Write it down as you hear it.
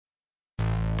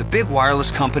The big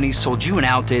wireless companies sold you an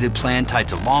outdated plan tied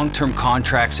to long-term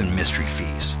contracts and mystery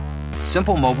fees.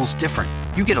 Simple Mobile's different.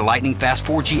 You get a lightning-fast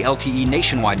 4G LTE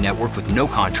nationwide network with no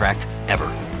contract, ever.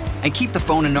 And keep the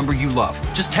phone and number you love.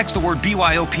 Just text the word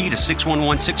BYOP to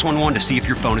 611-611 to see if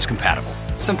your phone is compatible.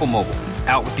 Simple Mobile.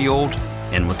 Out with the old,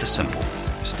 in with the simple.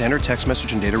 Standard text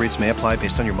message and data rates may apply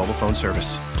based on your mobile phone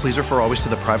service. Please refer always to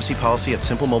the privacy policy at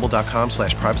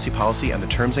simplemobile.com/privacypolicy and the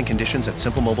terms and conditions at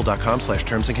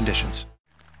simplemobile.com/terms and conditions.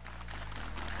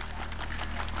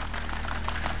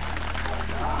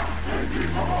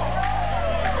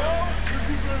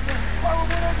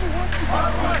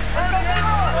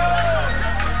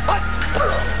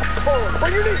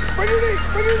 Bring your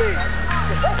knee.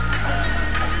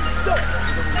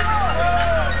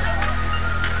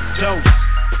 Dose.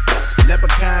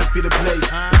 Leprechauns be the place.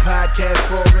 The podcast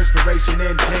for inspiration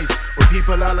and taste. With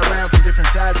people all around from different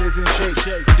sizes and shapes.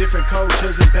 From different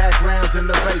cultures and backgrounds in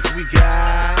the race. We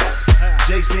got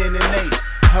Jason and Nate.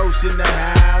 Host in the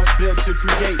house, built to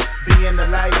create, be in the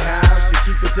lighthouse, to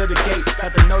keep it to the gate.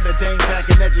 Got the Notre Dame back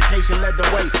in education, led the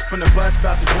way. From the bus,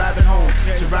 about to drive it home.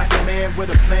 To Rocket Man with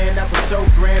a plan that was so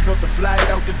grand, built the flight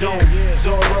out the dome.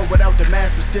 Zorro without the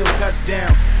mask, but still cuts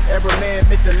down. Every man,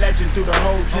 myth the legend through the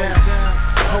whole town.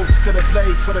 Holtz could have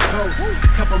played for the Colts.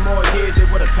 Couple more years, they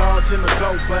would have called him a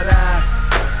GOAT. But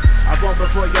I won't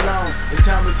before you long. It's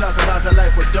time to talk about the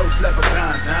life with Dose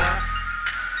Leprechauns, huh?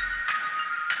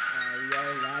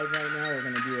 Right now, we're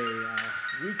going to do a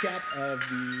recap of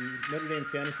the Notre Dame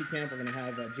Fantasy Camp. We're going to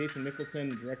have Jason Mickelson,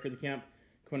 the director of the camp,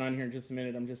 coming on here in just a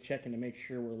minute. I'm just checking to make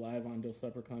sure we're live on Dos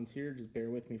Leprechauns here. Just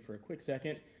bear with me for a quick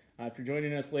second. If you're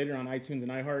joining us later on iTunes and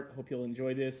iHeart, hope you'll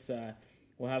enjoy this.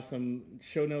 We'll have some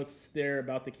show notes there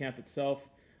about the camp itself.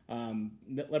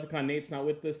 Leprechaun Nate's not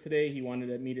with us today. He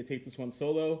wanted me to take this one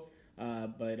solo,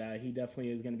 but he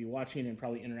definitely is going to be watching and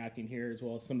probably interacting here, as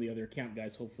well as some of the other camp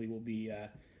guys hopefully will be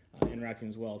interacting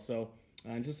as well. So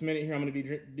in just a minute here, I'm going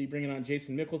to be bringing on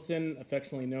Jason Mickelson,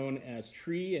 affectionately known as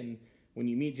Tree. And when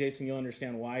you meet Jason, you'll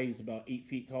understand why. He's about 8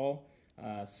 feet tall.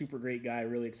 Super great guy.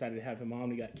 Really excited to have him on.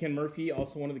 We got Ken Murphy,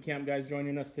 also one of the camp guys,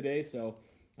 joining us today. So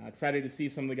excited to see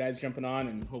some of the guys jumping on,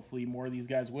 and hopefully more of these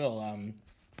guys will.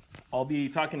 I'll be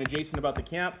talking to Jason about the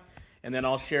camp, and then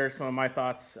I'll share some of my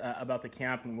thoughts about the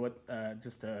camp and what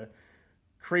just a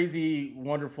crazy,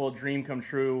 wonderful dream come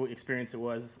true experience it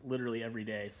was literally every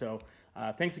day. So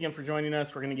thanks again for joining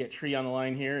us. We're going to get Tree on the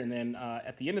line here. And then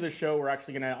at the end of the show, we're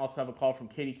actually going to also have a call from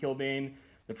Katie Kilbane,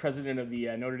 the president of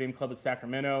the Notre Dame Club of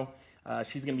Sacramento.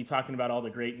 She's going to be talking about all the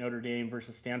great Notre Dame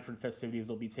versus Stanford festivities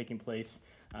that will be taking place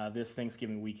this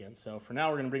Thanksgiving weekend. So for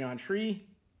now, we're going to bring on Tree.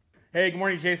 Hey, good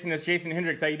morning, Jason. It's Jason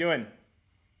Hendricks. How you doing?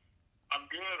 I'm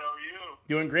good. How are you?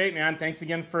 Doing great, man. Thanks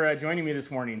again for joining me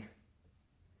this morning.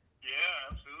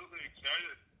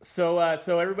 So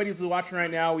everybody's watching right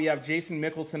now. We have Jason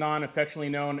Mickelson on, affectionately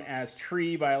known as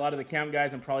Tree by a lot of the camp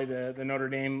guys and probably the Notre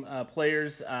Dame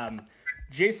players.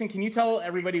 Jason, can you tell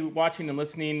everybody watching and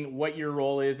listening what your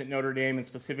role is at Notre Dame and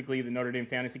specifically the Notre Dame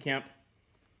Fantasy Camp?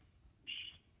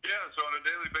 Yeah, so on a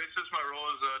daily basis, my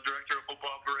role is director of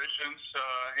football operations,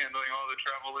 handling all the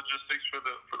travel logistics for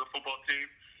the football team.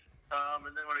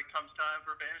 And then when it comes time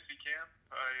for fantasy camp,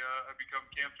 I become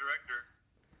camp director.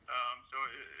 So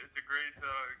it's a great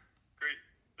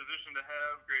position to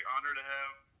have, great honor to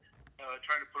have,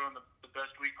 trying to put on the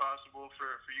best week possible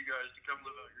for you guys to come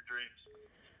live out your dreams.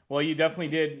 Well, you definitely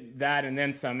did that and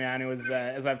then some, man. It was,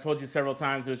 as I've told you several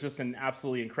times, it was just an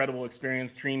absolutely incredible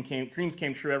experience. Dreams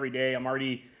came true every day. I'm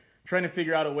already trying to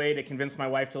figure out a way to convince my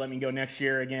wife to let me go next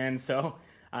year again. So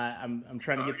I'm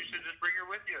trying to get. You should just bring her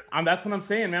with you. That's what I'm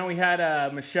saying, man. We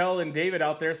had Michelle and David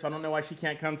out there, so I don't know why she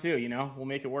can't come too. We'll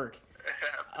make it work.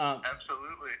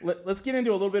 Absolutely. Let's get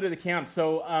into a little bit of the camp.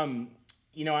 So, I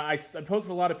posted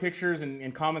a lot of pictures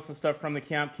and comments and stuff from the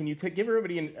camp. Can you give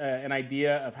everybody an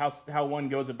idea of how one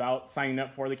goes about signing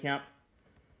up for the camp?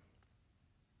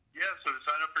 Yeah, so to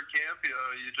sign up for camp,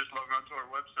 you just log on to our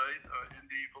website,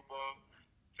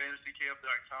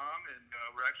 ndfootballfantasycamp.com, and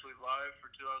we're actually live for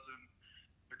 2020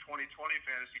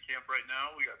 Fantasy Camp right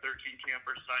now. We got 13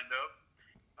 campers signed up,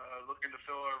 looking to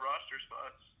fill our roster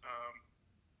spots.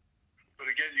 But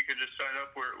again, you can just sign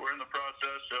up. We're in the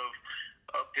process of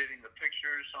updating the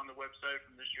pictures on the website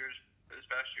from this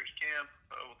past year's camp.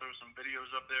 We'll throw some videos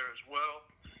up there as well.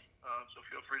 So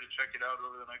feel free to check it out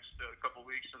over the next couple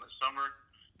weeks in the summer,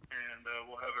 and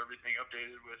we'll have everything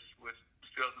updated with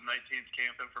 2019's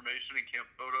camp information and camp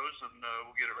photos, and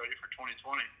we'll get it ready for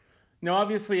 2020. Now,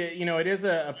 obviously, it is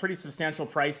a pretty substantial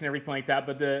price and everything like that,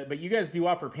 but you guys do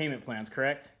offer payment plans,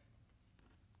 correct?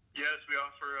 Yes, we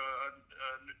offer a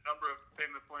number of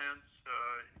payment plans.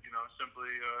 Simply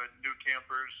new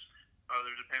campers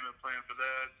There's a payment plan for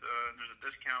that, and there's a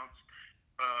discount.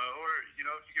 Or, if you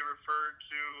get referred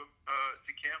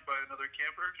to camp by another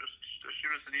camper, just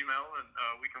shoot us an email, and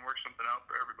we can work something out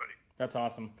for everybody. That's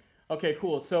awesome. Okay,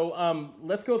 cool. So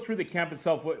let's go through the camp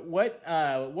itself. What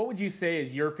would you say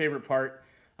is your favorite part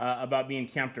about being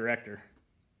camp director?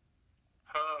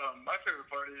 My favorite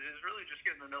part is really just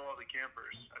getting to know all the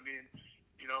campers. I mean,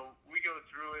 we go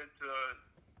through it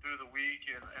through the week,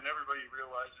 and everybody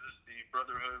realizes the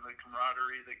brotherhood and the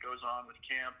camaraderie that goes on with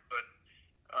camp. But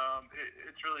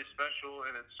it's really special,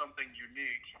 and it's something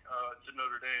unique to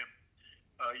Notre Dame.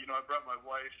 I brought my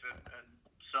wife and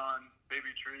son,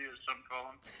 baby tree, as some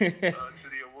call him, to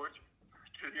the awards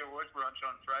brunch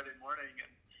on Friday morning.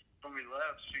 And when we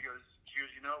left, she goes,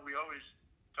 we always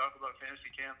talk about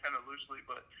fantasy camp kind of loosely,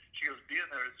 but she goes, being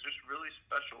there, it's just really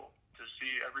special to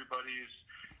see everybody's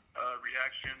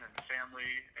reaction and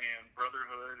family and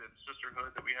brotherhood and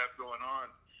sisterhood that we have going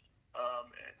on.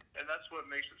 And that's what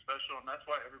makes it special, and that's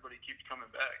why everybody keeps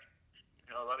coming back.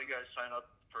 A lot of guys sign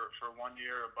up for 1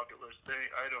 year, a bucket list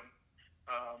item,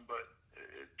 but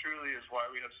it truly is why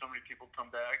we have so many people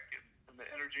come back, and the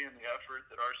energy and the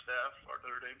effort that our staff, our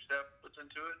Notre Dame staff, puts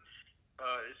into it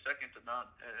is second to none.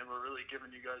 And we're really giving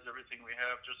you guys everything we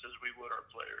have, just as we would our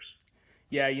players.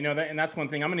 Yeah, and that's one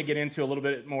thing I'm going to get into a little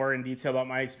bit more in detail about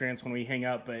my experience when we hang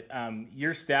up. But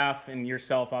your staff and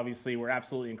yourself, obviously, were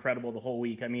absolutely incredible the whole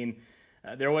week. I mean,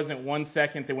 there wasn't 1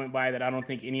 second that went by that I don't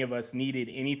think any of us needed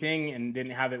anything and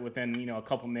didn't have it within, a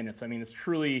couple minutes. I mean, it's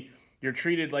truly, you're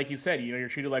treated, like you said, you're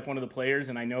treated like one of the players.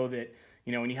 And I know that,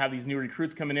 when you have these new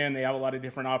recruits coming in, they have a lot of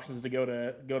different options to go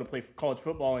to play college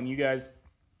football, and you guys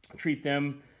treat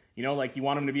them, like you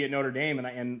want them to be at Notre Dame.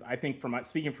 And I think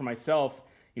speaking for myself,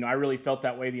 I really felt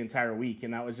that way the entire week.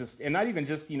 And that was just, and not even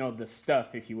just, the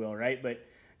stuff, if you will, right? But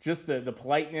just the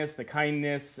politeness, the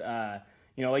kindness,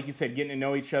 like you said, getting to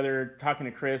know each other, talking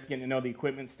to Chris, getting to know the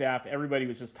equipment staff. Everybody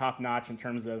was just top notch in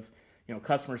terms of,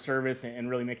 customer service and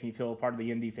really making you feel a part of the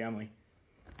ND family.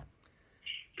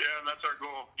 Yeah, and that's our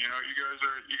goal. You guys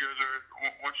are,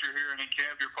 once you're here and in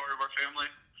camp, you're part of our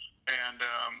family. And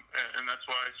that's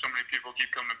why so many people keep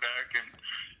coming back, and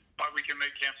why we can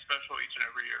make camp special each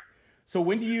and every year. So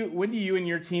when do you and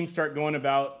your team start going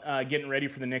about getting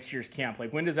ready for the next year's camp?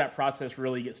 Like, when does that process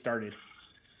really get started?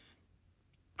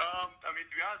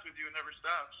 To be honest with you, it never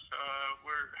stops.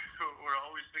 We're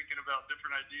always thinking about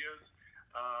different ideas.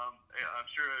 I'm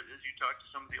sure as you talk to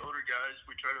some of the older guys,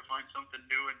 we try to find something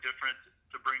new and different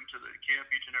to bring to the camp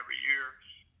each and every year.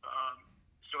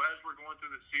 So as we're going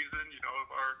through the season,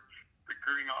 our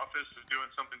recruiting office is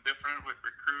doing something different with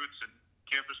recruits and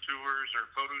campus tours or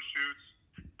photo shoots.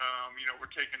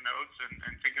 We're taking notes and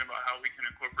thinking about how we can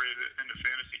incorporate it into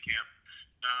fantasy camp.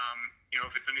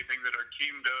 If it's anything that our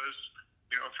team does,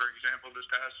 for example, this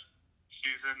past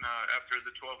season, after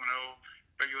the 12-0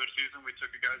 regular season, we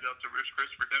took the guys out to Ruth's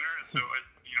Chris for dinner. And so,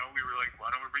 we were like,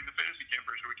 why don't we bring the fantasy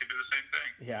campers so we can do the same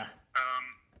thing? Yeah.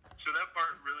 So that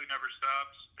part really never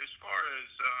stops. As far as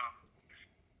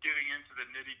getting into the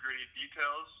nitty-gritty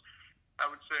details, I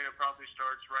would say it probably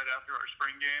starts right after our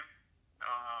spring game,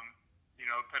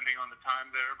 depending on the time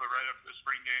there. But right after the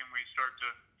spring game, we start to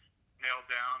nail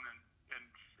down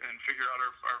and figure out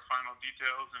our final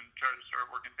details and try to start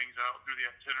working things out through the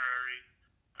itinerary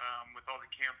with all the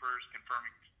campers,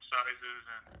 confirming sizes,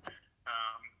 and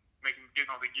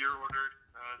getting all the gear ordered.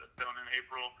 That's done in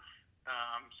April.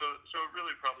 So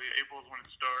really probably April is when it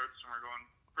starts, and we're going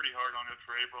pretty hard on it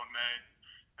for April and May.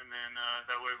 And then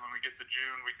that way when we get to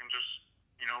June, we can just,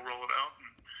 roll it out and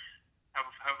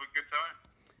have a good time.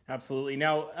 Absolutely.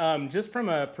 Now, just from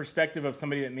a perspective of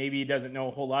somebody that maybe doesn't know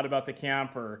a whole lot about the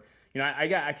camp, or,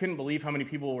 I couldn't believe how many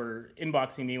people were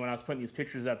inboxing me when I was putting these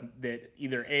pictures up that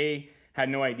either A, had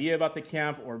no idea about the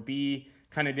camp, or B,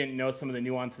 kind of didn't know some of the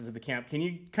nuances of the camp. Can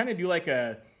you kind of do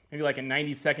maybe like a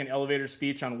 90-second elevator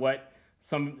speech on what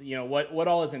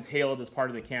all is entailed as part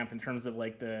of the camp in terms of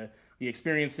like the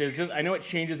experiences? Just, I know it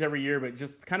changes every year, but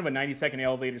just kind of a 90-second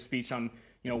elevator speech on,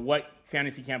 what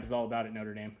fantasy camp is all about at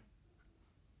Notre Dame.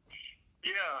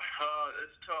 Yeah,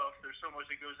 it's tough. There's so much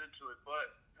that goes into it,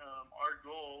 but our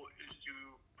goal is to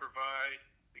provide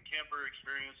the camper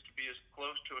experience to be as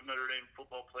close to a Notre Dame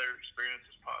football player experience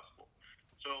as possible.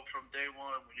 So from day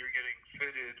one, when you're getting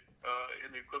fitted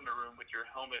in the equipment room with your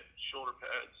helmet, shoulder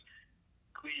pads,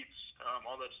 cleats,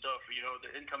 all that stuff, the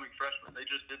incoming freshmen, they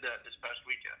just did that this past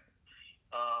weekend.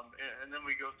 And then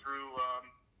we go through,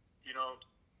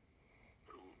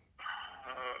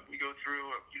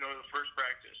 the first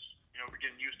practice. We're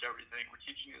getting used to everything. We're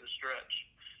teaching you the stretch.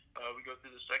 We go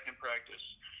through the second practice.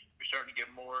 We're starting to get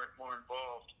more and more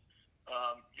involved.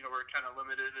 We're kind of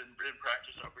limited in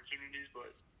practice opportunities,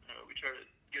 but We try to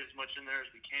get as much in there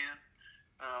as we can.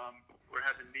 We're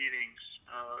having meetings,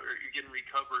 or you're getting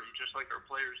recovery, just like our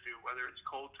players do, whether it's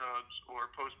cold tubs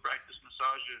or post-practice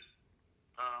massages.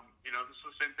 This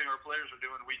is the same thing our players are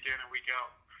doing week in and week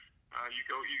out. You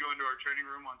go into our training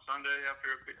room on Sunday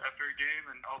after a game,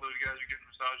 and all those guys are getting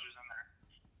massages in there.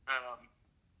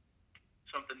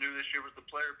 Something new this year was the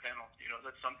player panel.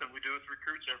 That's something we do with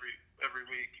recruits every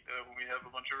week when we have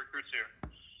a bunch of recruits here.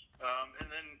 And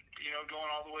then going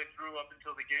all the way through up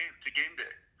until the game to game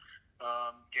day.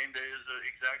 Game day is an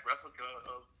exact replica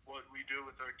of what we do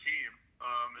with our team.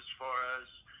 As far as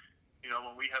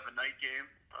when we have a night game,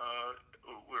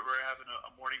 we're having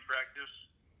a morning practice.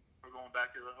 We're going back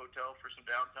to the hotel for some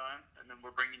downtime, and then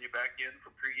we're bringing you back in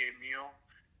for pregame meal,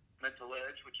 mental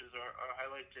edge, which is our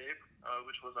highlight tape,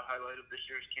 which was a highlight of this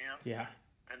year's camp. Yeah.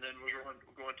 And then we're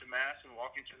going to mass and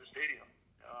walking to the stadium.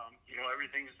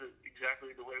 Everything's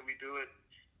exactly the way we do it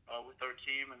with our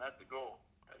team, and that's the goal.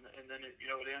 And then it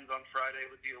ends on Friday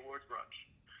with the awards brunch.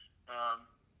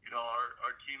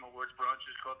 Our team awards brunch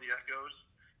is called the Echoes.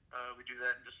 We do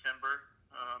that in December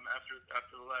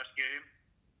after the last game.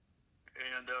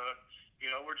 And,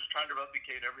 we're just trying to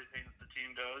replicate everything that the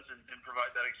team does and provide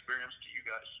that experience to you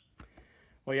guys.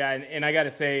 Well, yeah, and I got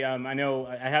to say, I know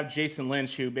I have Jason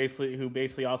Lynch who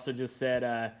basically also just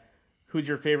said, who's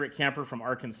your favorite camper from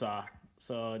Arkansas?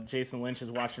 So Jason Lynch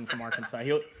is watching from Arkansas.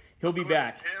 He'll be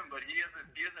back. Him, but he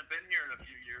hasn't been here in a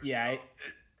few years. Yeah.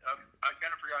 I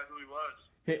kind of forgot who he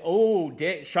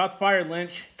was. Shots fired,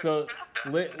 Lynch. So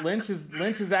Lynch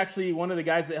is actually one of the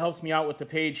guys that helps me out with the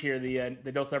page here,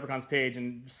 the Dos Leprechauns page,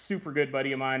 and super good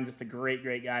buddy of mine, just a great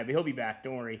guy. But he'll be back,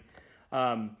 don't worry.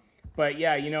 But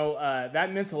yeah,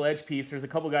 that mental edge piece. There's a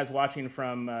couple guys watching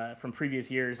from previous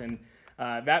years, and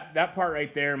that part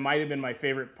right there might have been my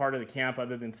favorite part of the camp,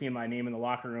 other than seeing my name in the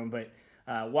locker room. But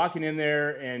walking in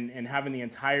there and having the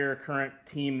entire current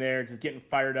team there, just getting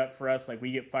fired up for us, like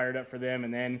we get fired up for them,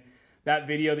 and then that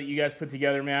video that you guys put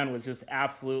together, man, was just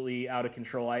absolutely out of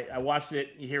control. I watched it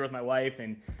here with my wife,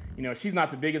 and she's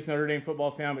not the biggest Notre Dame football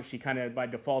fan, but she kind of by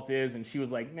default is, and she was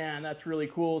like, "Man, that's really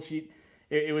cool."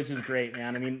 It was just great,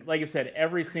 man. I mean, like I said,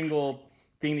 every single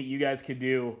thing that you guys could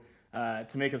do to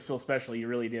make us feel special, you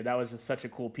really did. That was just such a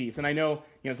cool piece. And I know,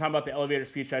 talking about the elevator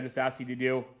speech I just asked you to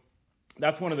do,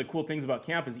 that's one of the cool things about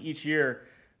camp is each year,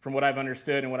 from what I've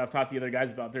understood and what I've talked to the other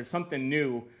guys about, there's something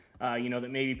new. That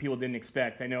maybe people didn't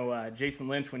expect. I know Jason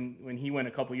Lynch, when he went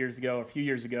a few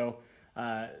years ago,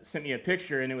 sent me a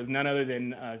picture, and it was none other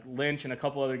than Lynch and a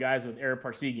couple other guys with Arab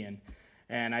Parsegian.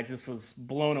 And I just was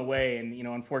blown away. And,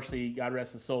 unfortunately, God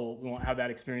rest his soul, we won't have that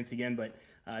experience again. But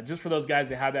just for those guys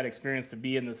that have that experience to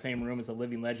be in the same room as a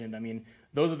living legend, I mean,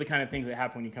 those are the kind of things that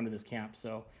happen when you come to this camp.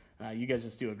 So you guys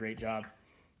just do a great job.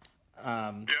 Yep,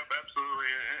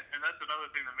 absolutely. And that's another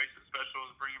thing that makes it special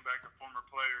is bringing back the former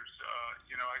players.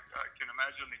 I can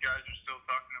imagine the guys are still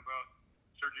talking about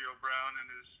Sergio Brown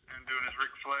and doing his Ric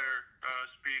Flair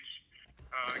speech,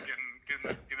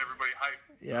 getting everybody hyped.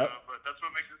 Yep. But that's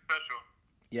what makes it special.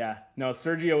 Yeah. No,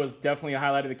 Sergio was definitely a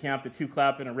highlight of the camp. The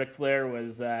 2-clap and a Ric Flair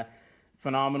was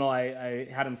phenomenal. I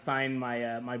had him sign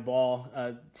my ball,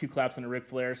 2 claps and a Ric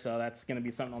Flair, so that's going to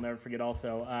be something I'll never forget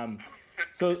also.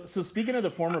 So speaking of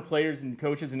the former players and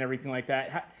coaches and everything like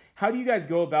that, how do you guys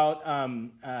go about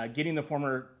getting the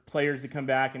former players to come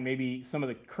back and maybe some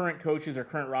of the current coaches or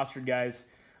current rostered guys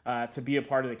to be a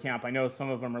part of the camp? I know some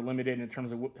of them are limited in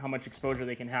terms of how much exposure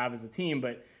they can have as a team,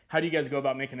 but how do you guys go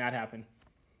about making that happen?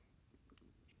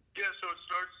 Yeah, so it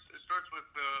starts with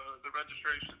the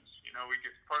registrations. We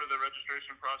get part of the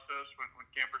registration process when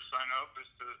campers sign up is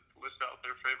to list out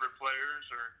their favorite players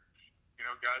or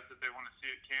guys that they want to see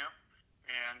at camp.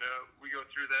 And we go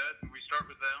through that, and we start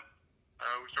with them.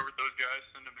 We start with those guys,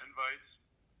 send them invites,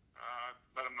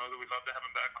 let them know that we'd love to have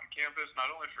them back on campus,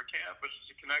 not only for camp, but just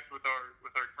to connect with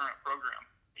our current program,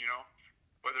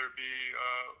 whether it be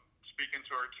speaking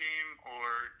to our team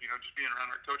or, just being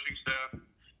around our coaching staff.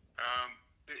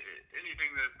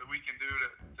 Anything that we can do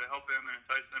to help them and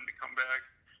entice them to come back,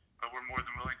 we're more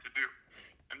than willing to do.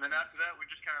 And then after that, we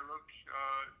just kind of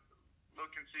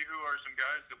look and see who are some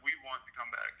guys that we want to come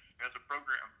back as a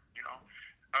program.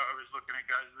 I was looking at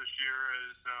guys this year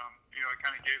as, I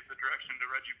kind of gave the direction to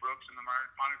Reggie Brooks and the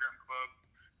Monogram Club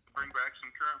to bring back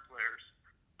some current players.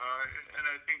 And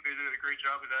I think they did a great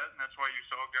job of that, and that's why you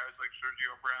saw guys like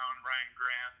Sergio Brown, Ryan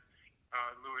Grant,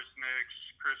 Lewis Nix,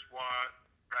 Chris Watt,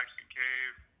 Braxton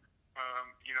Cave,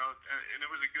 and it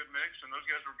was a good mix, and those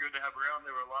guys were good to have around.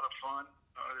 They were a lot of fun.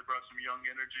 They brought some young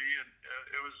energy, and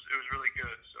it was really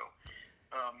good. So,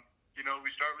 we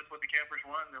start with what the campers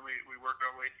want, and then we work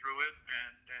our way through it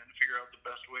and figure out the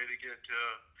best way to get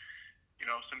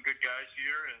some good guys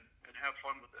here and have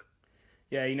fun with it.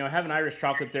 Yeah, having Irish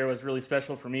chocolate there was really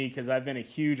special for me because I've been a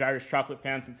huge Irish chocolate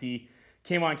fan since he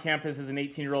came on campus as an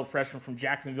 18-year-old freshman from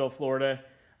Jacksonville, Florida.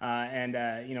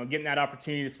 Getting that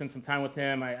opportunity to spend some time with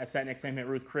him, I sat next to him at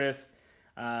Ruth Chris.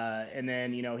 And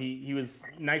then, he was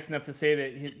nice enough to say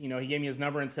that, he gave me his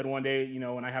number and said one day,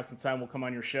 when I have some time, we'll come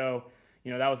on your show.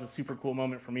 That was a super cool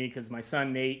moment for me because my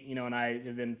son, Nate, and I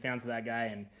have been fans of that guy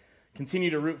and continue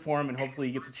to root for him, and hopefully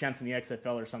he gets a chance in the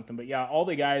XFL or something. But yeah, all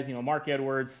the guys, Mark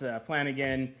Edwards,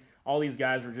 Flanagan, all these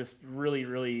guys were just really,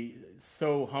 really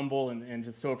so humble and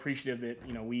just so appreciative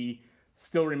that, we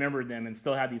still remembered them and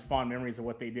still had these fond memories of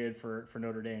what they did for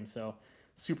Notre Dame. So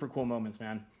super cool moments,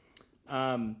 man.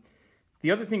 The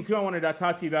other thing, too, I wanted to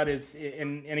talk to you about is,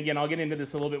 and again, I'll get into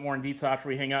this a little bit more in detail after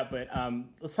we hang up, but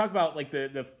let's talk about like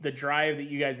the drive that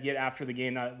you guys get after the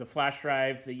game, the flash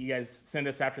drive that you guys send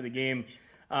us after the game.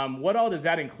 What all does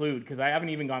that include? Because I haven't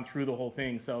even gone through the whole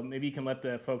thing, so maybe you can let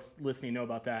the folks listening know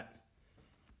about that.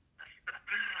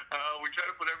 We try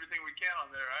to put everything we can on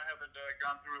there. I haven't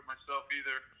gone through it myself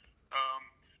either.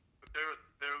 But there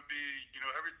would be,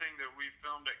 everything that we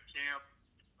filmed at camp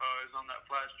is on that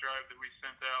flash drive that we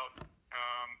sent out.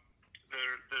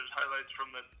 There's highlights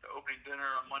from the opening dinner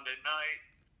on Monday night.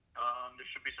 There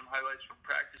should be some highlights from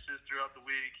practices throughout the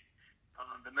week.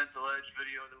 The Mental Edge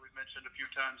video that we mentioned a few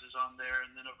times is on there.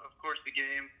 And then, of course, the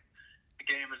game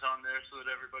is on there so that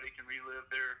everybody can relive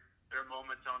their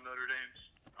moments on Notre Dame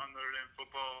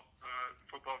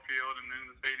football field and in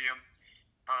the stadium.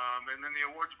 And then the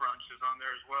awards brunch is on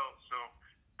there as well. So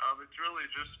it's really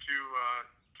just to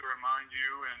remind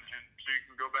you and so you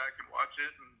can go back and watch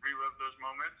it and relive those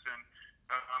moments. And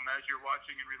as you're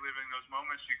watching and reliving those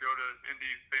moments, you go to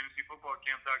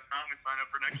IndyFantasyFootballCamp.com and sign up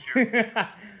for next year.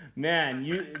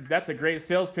 Man, that's a great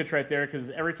sales pitch right there, because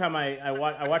every time I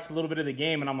watched a little bit of the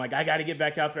game and I'm like, I got to get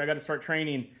back out there. I got to start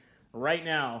training right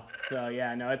now. So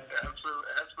yeah, no, it's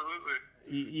absolutely.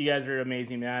 You guys are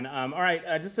amazing, man. All right,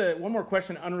 just one more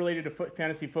question unrelated to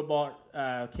fantasy football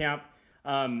camp.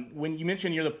 When you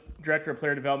mentioned you're the director of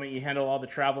player development, you handle all the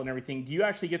travel and everything. Do you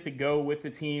actually get to go with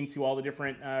the team to all the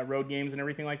different road games and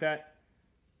everything like that?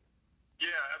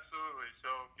 Yeah, absolutely. So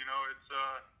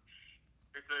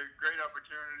it's a great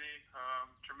opportunity,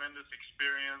 tremendous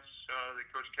experience that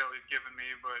Coach Kelly's given me.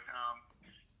 But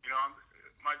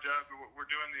my job, we're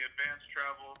doing the advanced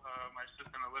travel. My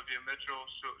assistant Olivia Mitchell,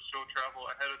 she'll travel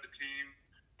ahead of the team,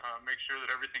 make sure that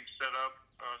everything's set up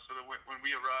so that when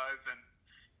we arrive and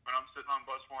when I'm sitting on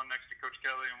bus one next to Coach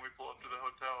Kelly and we pull up to the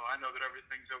hotel, I know that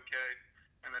everything's okay.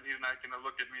 And then he's not going to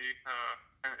look at me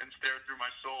and stare through my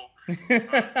soul.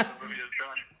 Olivia's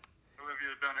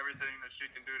done everything that she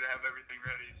can do to have everything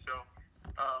ready. So,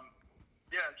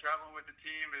 traveling with the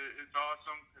team is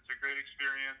awesome. It's a great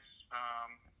experience.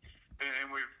 And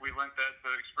we lent that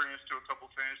experience to a couple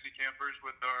fantasy campers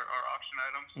with our auction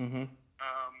items. Mm-hmm.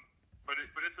 But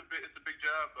it's a big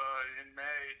job. In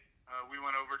May, we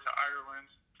went over to Ireland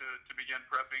to begin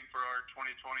prepping for our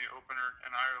 2020 opener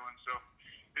in Ireland. So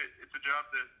it's a job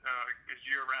that is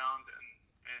year-round,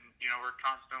 and we're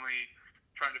constantly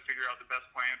trying to figure out the best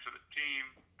plan for the team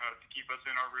to keep us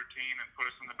in our routine and put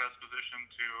us in the best position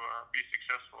to be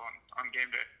successful on game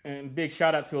day. And big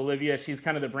shout-out to Olivia. She's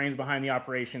kind of the brains behind the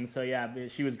operation, so yeah,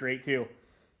 she was great too.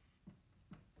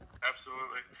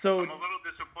 Absolutely. So I'm a little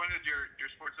disappointed your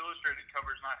Sports Illustrated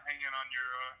cover's not hanging on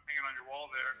your wall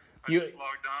there. I just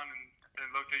logged on and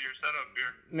looked at your setup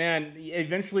here. Man,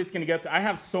 eventually it's going to get to, I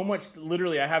have so much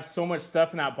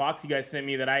stuff in that box you guys sent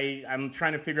me that I'm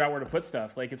trying to figure out where to put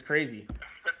stuff. Like, it's crazy.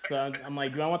 So I'm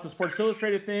like, do I want the Sports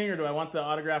Illustrated thing or do I want the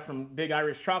autograph from Big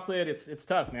Irish Chocolate? It's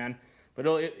tough, man. But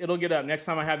it'll get up. Next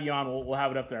time I have you on, we'll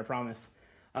have it up there, I promise.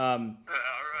 All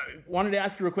right. Wanted to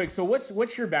ask you real quick. So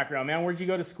what's your background, man? Where'd you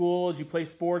go to school? Did you play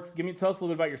sports? Tell us a little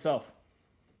bit about yourself.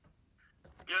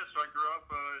 Yeah, so I grew up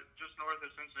just north of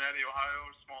Cincinnati, Ohio,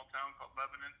 a small town called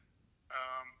Lebanon.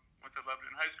 Went to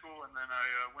Lebanon High School, and then I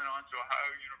went on to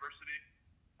Ohio University.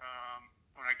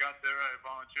 When I got there, I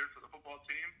volunteered for the football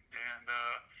team and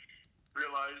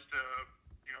realized,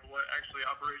 what actually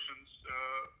operations,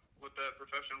 what that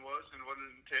profession was and what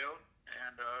it entailed,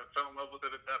 and fell in love with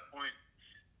it at that point.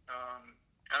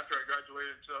 After I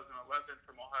graduated in 2011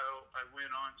 from Ohio, I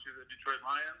went on to the Detroit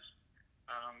Lions,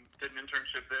 did an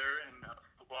internship there in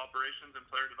football operations and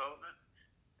player development,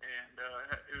 and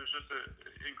it was just an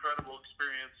incredible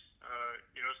experience,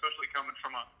 especially coming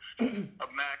from a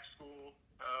MAC school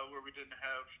where we didn't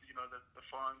have, the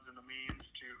funds and the means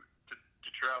to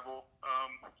travel,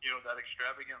 that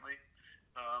extravagantly,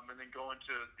 and then going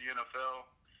to the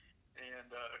NFL and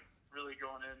really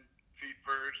going in feet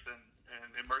first and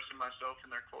immersing myself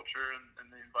in their culture and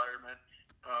the environment.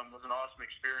 was an awesome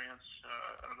experience.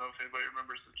 I don't know if anybody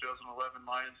remembers the 2011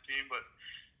 Lions team, but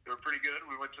they were pretty good.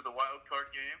 We went to the wild card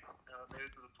game, made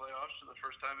it to the playoffs for the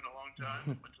first time in a long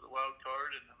time. Went to the wild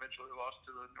card and eventually lost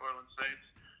to the New Orleans Saints.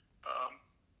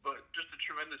 But just a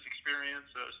tremendous experience.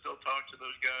 Still talk to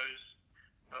those guys.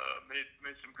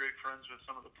 Made some great friends with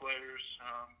some of the players.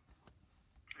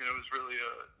 It was really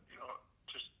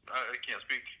just I can't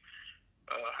speak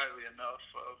highly enough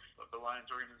of the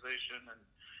Lions organization and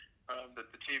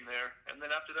the team there. And then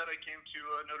after that, I came to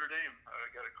Notre Dame. I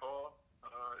got a call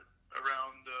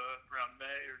around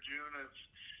May or June of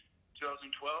 2012,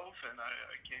 and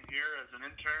I came here as an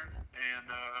intern, and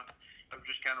I've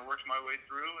just kind of worked my way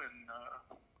through, and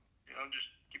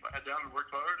just keep my head down and work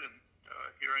hard. And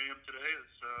here I am today,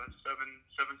 as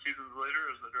seven seasons later,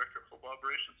 as the director of football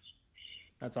operations.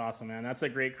 That's awesome, man. That's a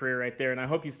great career right there, and I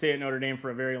hope you stay at Notre Dame for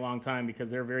a very long time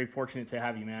because they're very fortunate to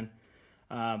have you, man.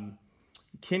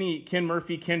 Ken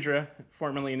Murphy, Kendra,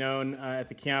 formerly known at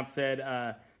the camp,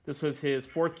 said this was his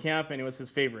fourth camp and it was his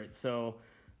favorite. So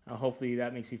hopefully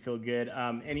that makes you feel good.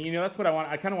 And that's what I want.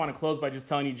 I kind of want to close by just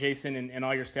telling you, Jason, and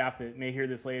all your staff that may hear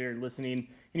this later, listening,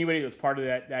 anybody that was part of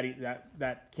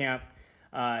that camp.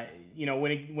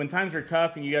 When times are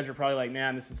tough and you guys are probably like,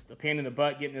 man, this is a pain in the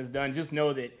butt getting this done. Just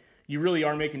know that you really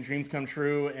are making dreams come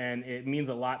true, and it means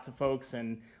a lot to folks.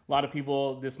 And a lot of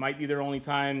people, this might be their only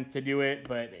time to do it,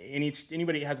 but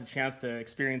anybody that has a chance to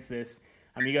experience this,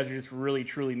 you guys are just really,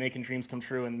 truly making dreams come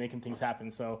true and making things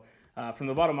happen. So from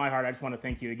the bottom of my heart, I just want to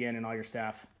thank you again and all your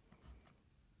staff.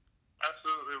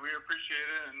 Absolutely. We appreciate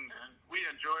it, and we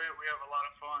enjoy it. We have a lot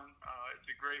of fun. It's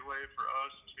a great way for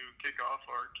us to kick off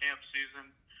our camp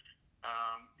season.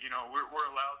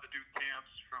 We're allowed to do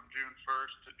camps from June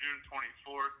 1st to June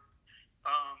 24th.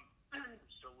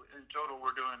 So in total,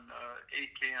 we're doing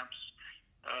 8 camps,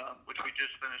 which we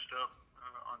just finished up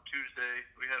on Tuesday.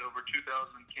 We had over 2,000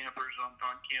 campers on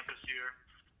campus here,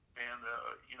 and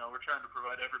we're trying to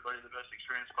provide everybody the best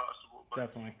experience possible. But,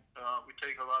 definitely. We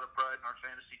take a lot of pride in our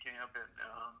fantasy camp, and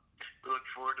we look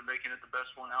forward to making it the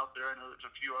best one out there. I know there's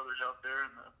a few others out there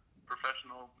in the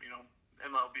professional,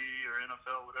 MLB or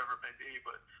NFL, whatever it may be,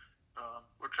 but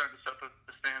we're trying to set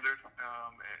the standard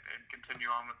and continue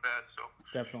on with that. So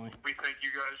definitely, we thank you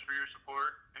guys for your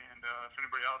support. And if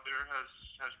anybody out there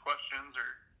has questions or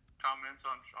comments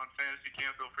on fantasy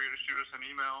camp, feel free to shoot us an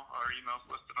email. Our email's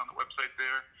listed on the website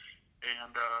there.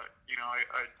 And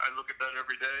I look at that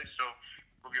every day. So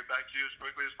we'll get back to you as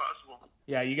quickly as possible.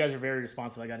 Yeah, you guys are very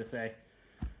responsive, I got to say.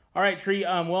 All right, Tree.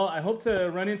 Well, I hope to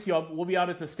run into you. We'll be out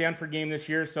at the Stanford game this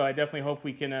year, so I definitely hope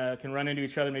we can run into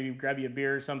each other, maybe grab you a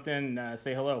beer or something, and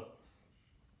say hello.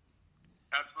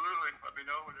 Absolutely. Let me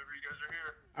know whenever you guys are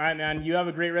here. All right, man. You have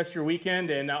a great rest of your weekend.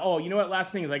 And you know what?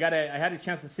 Last thing is I had a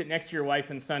chance to sit next to your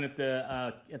wife and son at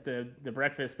the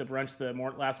breakfast, the brunch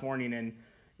last morning, and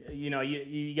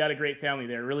you got a great family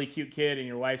there. Really cute kid, and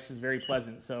your wife's just very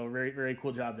pleasant. So very, very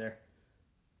cool job there.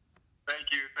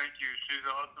 Thank you. She's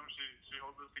awesome. She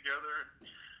holds us together.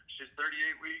 She's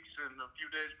 38 weeks and a few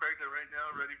days pregnant right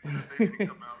now, ready for the baby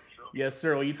to come out. So. Yes,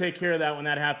 sir. Well, you take care of that when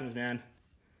that happens, man.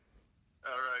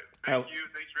 All right. Thank you.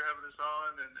 Thanks for having us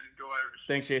on, and go Irish.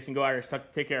 Thanks, Jason. Go Irish.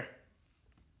 Take care.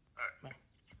 All right.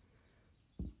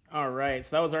 Bye. All right.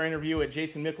 So that was our interview with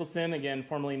Jason Mickelson, again,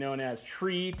 formerly known as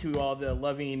Tree, to all the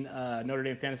loving Notre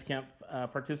Dame Fantasy Camp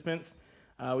participants.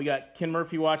 We got Ken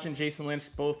Murphy watching, Jason Lynch,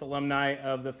 both alumni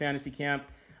of the Fantasy Camp.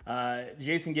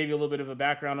 Jason gave you a little bit of a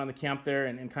background on the camp there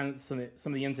and kind of some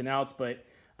of the ins and outs, but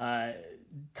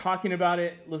talking about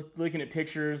it, looking at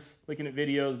pictures, looking at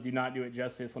videos, do not do it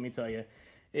justice, let me tell you.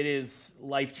 It is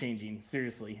life-changing,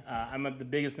 seriously. I'm the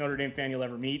biggest Notre Dame fan you'll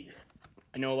ever meet.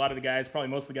 I know a lot of the guys, probably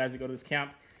most of the guys that go to this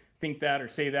camp, think that or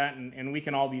say that, and we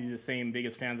can all be the same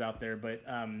biggest fans out there, but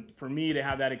for me to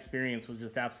have that experience was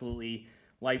just absolutely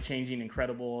life-changing,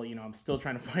 incredible. I'm still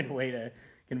trying to find a way to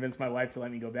convince my wife to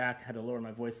let me go back. I had to lower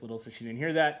my voice a little so she didn't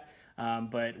hear that.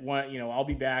 But I'll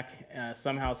be back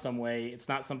somehow, some way. It's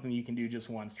not something you can do just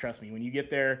once. Trust me. When you get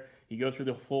there, you go through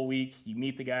the full week, you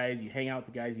meet the guys, you hang out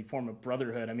with the guys, you form a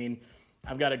brotherhood. I mean,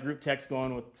 I've got a group text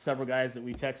going with several guys that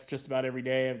we text just about every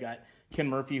day. I've got Ken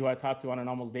Murphy, who I talk to on an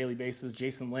almost daily basis,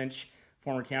 Jason Lynch,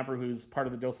 former camper who's part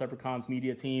of the Dos Leprechauns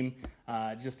media team.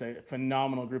 Just a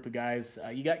phenomenal group of guys.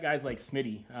 You got guys like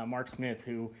Smitty, Mark Smith,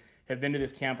 who have been to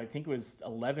this camp, I think it was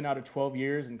 11 out of 12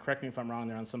 years, and correct me if I'm wrong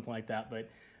there on something like that, but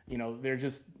they're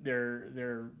just there.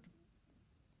 They're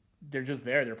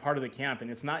part of the camp, and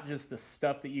it's not just the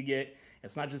stuff that you get,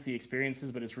 it's not just the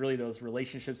experiences, but it's really those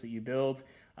relationships that you build.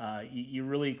 You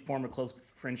really form a close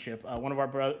friendship. One of our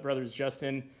brothers,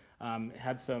 Justin,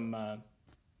 had a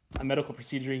medical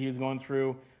procedure he was going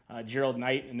through. Gerald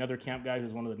Knight, another camp guy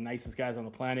who's one of the nicest guys on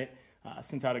the planet,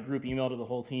 sent out a group email to the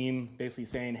whole team basically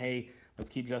saying, hey, let's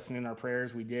keep Justin in our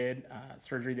prayers. We did.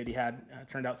 Surgery that he had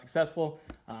turned out successful.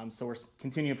 So we're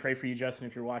continuing to pray for you, Justin,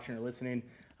 if you're watching or listening.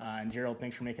 And Gerald,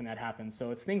 thanks for making that happen.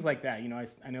 So it's things like that. You know,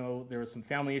 I know there was some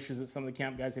family issues that some of the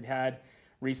camp guys had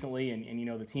recently, and you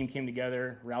know, the team came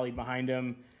together, rallied behind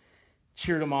him,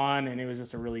 cheered him on, and it was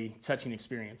just a really touching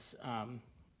experience.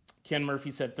 Ken Murphy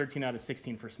said 13 out of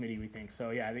 16 for Smitty, we think. So,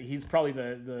 yeah, he's probably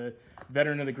the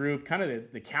veteran of the group, kind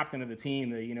of the captain of the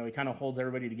team. You know, he kind of holds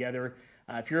everybody together.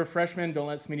 If you're a freshman, don't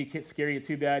let Smitty scare you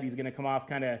too bad. He's going to come off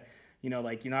kind of, you know,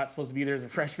 like you're not supposed to be there as a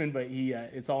freshman, but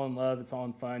it's all in love. It's all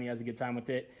in fun. He has a good time with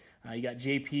it. You got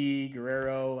JP,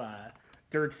 Guerrero,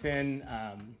 Dirksen,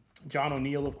 John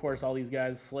O'Neill, of course, all these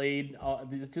guys, Slade,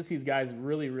 just these guys,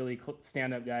 really, really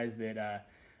stand-up guys that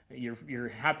you're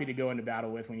happy to go into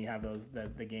battle with when you have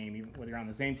the game, whether you're on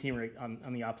the same team or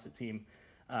on the opposite team.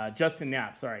 Justin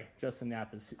Knapp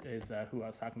is who I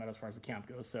was talking about as far as the camp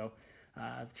goes. So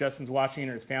if Justin's watching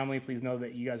or his family, please know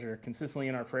that you guys are consistently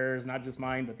in our prayers, not just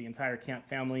mine, but the entire camp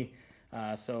family.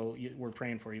 So we're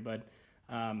praying for you, bud.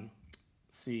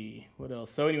 See what else.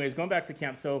 So anyways, going back to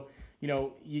camp. So, you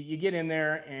know, you get in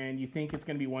there and you think it's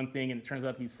going to be one thing and it turns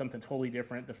out to be something totally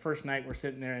different. The first night we're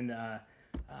sitting there in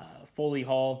Foley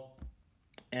Hall,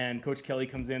 and Coach Kelly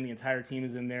comes in. The entire team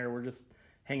is in there. We're just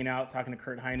hanging out, talking to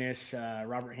Kurt Heinisch,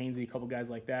 Robert Hainsey, a couple guys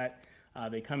like that.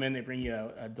 They come in, they bring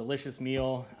you a delicious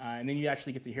meal, and then you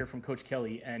actually get to hear from Coach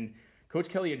Kelly. And Coach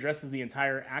Kelly addresses the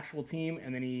entire actual team,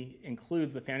 and then he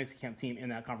includes the fantasy camp team in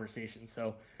that conversation.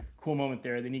 So cool moment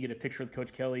there. Then you get a picture with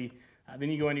Coach Kelly. Then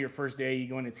you go into your first day, you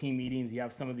go into team meetings, you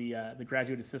have some of the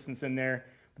graduate assistants in there.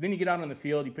 But then you get out on the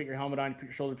field, you put your helmet on, you put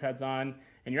your shoulder pads on,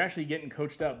 and you're actually getting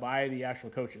coached up by the actual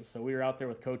coaches. So we were out there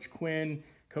with Coach Quinn,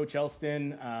 Coach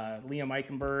Elston, Liam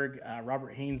Eichenberg,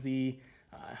 Robert Hainsey,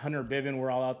 Hunter Bivin were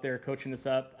all out there coaching us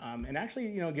up, and actually,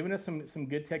 you know, giving us some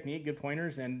good technique, good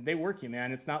pointers, and they work you,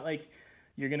 man. It's not like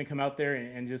you're going to come out there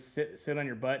and just sit on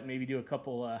your butt and maybe do a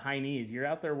couple high knees. You're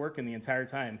out there working the entire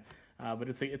time, but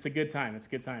it's a good time. It's a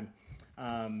good time.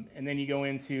 And then you go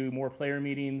into more player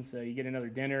meetings. You get another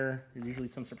dinner. There's usually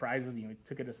some surprises. You know,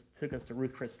 took us to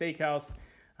Ruth Chris Steakhouse.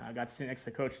 Got to sit next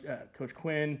to Coach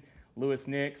Quinn, Lewis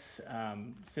Nix,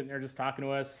 sitting there just talking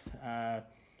to us.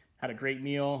 Had a great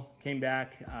meal. Came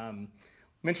back.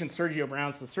 Mentioned Sergio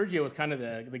Brown. So Sergio was kind of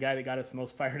the guy that got us the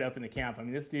most fired up in the camp. I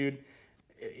mean, this dude.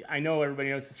 I know everybody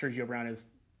knows who Sergio Brown is.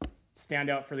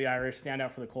 Standout for the Irish.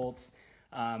 Standout for the Colts.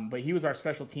 But he was our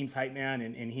special teams hype man,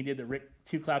 and he did the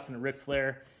two claps and a Ric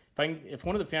Flair. If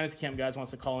one of the fantasy camp guys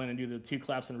wants to call in and do the two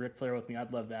claps and a Ric Flair with me,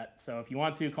 I'd love that. So if you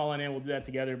want to call in, we'll do that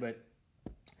together. But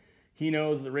he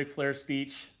knows the Ric Flair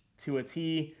speech to a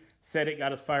T. Said it,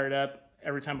 got us fired up.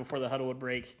 Every time before the huddle would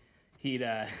break, he'd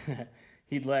have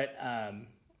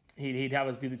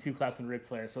us do the two claps and Ric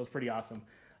Flair. So it's pretty awesome.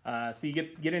 So you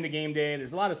get into game day.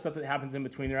 There's a lot of stuff that happens in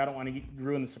between there. I don't want to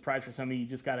ruin the surprise for somebody. You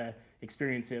just got to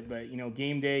experience it. But, you know,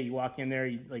 game day, you walk in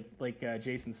there, like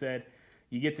Jason said,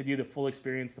 you get to do the full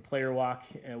experience, the player walk.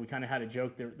 We kind of had a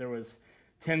joke. There was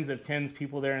tens of tens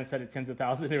people there instead of tens of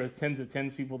thousands. There was tens of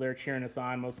tens people there cheering us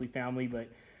on, mostly family. But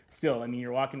still, I mean,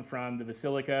 you're walking from the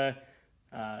Basilica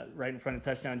right in front of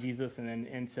Touchdown Jesus and then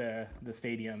into the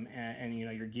stadium. And you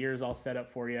know, your gear's all set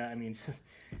up for you. I mean,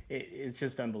 it's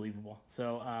just unbelievable.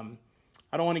 So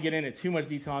I don't want to get into too much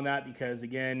detail on that because,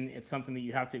 again, it's something that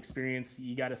you have to experience.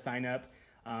 You got to sign up.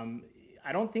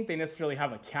 I don't think they necessarily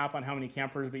have a cap on how many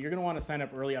campers, but you're going to want to sign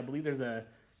up early. I believe there's a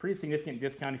pretty significant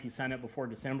discount if you sign up before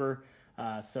December.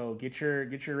 So get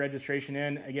your registration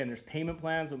in. Again, there's payment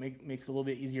plans, so it makes it a little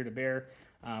bit easier to bear.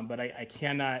 But I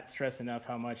cannot stress enough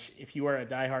how much, if you are a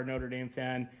diehard Notre Dame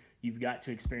fan, you've got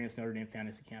to experience Notre Dame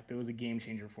Fantasy Camp. It was a game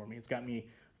changer for me. It's got me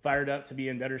fired up to be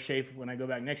in better shape when I go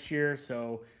back next year.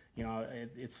 So, you know,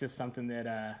 it's just something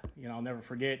that, you know, I'll never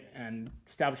forget. And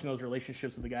establishing those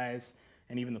relationships with the guys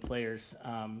and even the players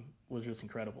was just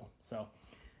incredible. So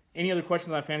any other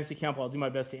questions on Fantasy Camp, I'll do my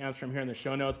best to answer them here in the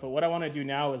show notes. But what I want to do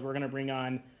now is we're going to bring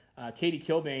on Katie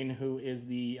Kilbane, who is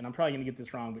and I'm probably going to get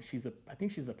this wrong, but I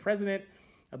think she's the president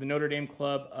of the Notre Dame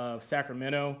Club of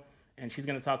Sacramento. And she's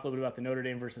going to talk a little bit about the Notre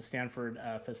Dame versus Stanford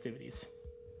festivities.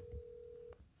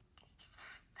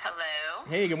 Hello.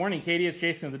 Hey, good morning, Katie. It's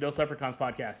Jason of the Dos Leprechauns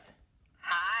podcast.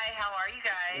 Hi, how are you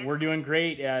guys? We're doing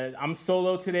great. I'm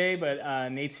solo today, but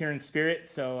Nate's here in spirit,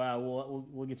 so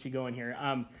we'll get you going here.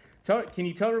 Can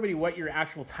you tell everybody what your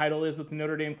actual title is with the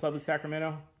Notre Dame Club of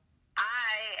Sacramento? I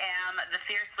am the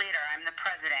fierce leader. I'm the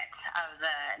president. president of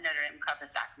the Notre Dame Club of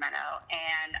Sacramento,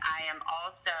 and I am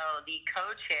also the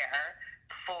co-chair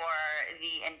for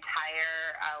the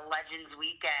entire Legends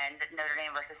Weekend, Notre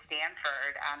Dame versus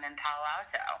Stanford in Palo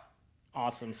Alto.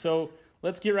 Awesome. So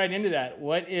let's get right into that.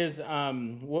 What is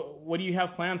what do you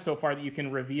have planned so far that you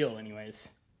can reveal, anyways?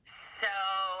 So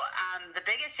the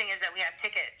biggest thing is that we have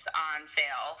tickets on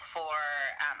sale for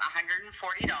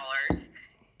 $140,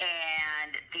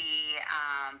 and the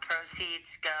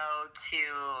proceeds go to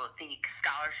the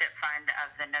scholarship fund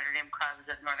of the Notre Dame Clubs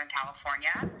of Northern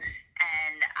California,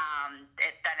 and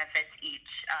it benefits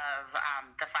each of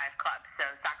the 5 clubs. So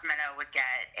Sacramento would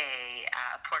get a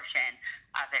portion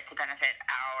of it to benefit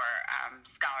our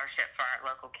scholarship for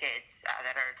our local kids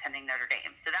that are attending Notre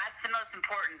Dame. So that's the most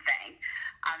important thing,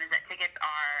 is that tickets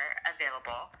are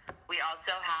available. We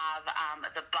also have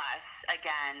the bus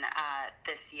again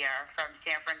this year from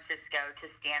San Francisco to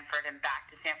Stanford and back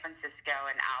to San Francisco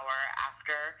an hour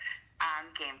after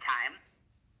game time.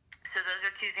 So those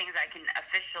are 2 things I can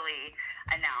officially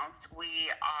announce.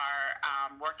 We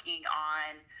are working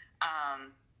on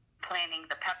planning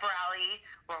the pep rally.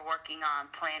 We're working on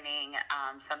planning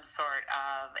some sort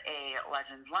of a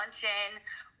Legends luncheon.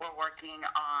 We're working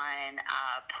on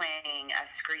planning a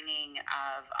screening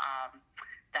of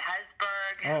the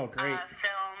Hesburgh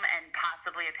film and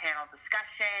possibly a panel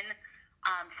discussion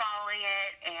following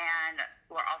it, and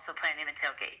we're also planning the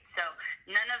tailgate. So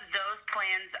none of those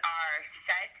plans are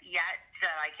set yet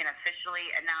that I can officially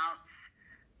announce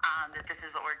that this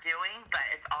is what we're doing, but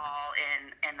it's all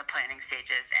in the planning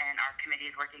stages, and our committee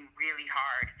is working really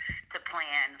hard to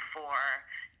plan for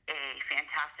a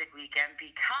fantastic weekend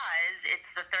because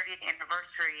it's the 30th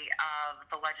anniversary of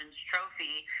the Legends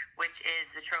Trophy, which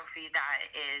is the trophy that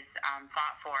is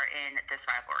fought for in this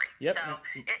rivalry. Yep. So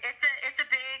it's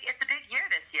a big year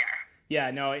this year. Yeah,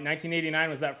 no, 1989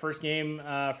 was that first game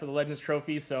for the Legends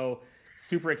Trophy, so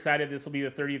super excited. This will be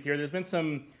the 30th year. There's been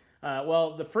some,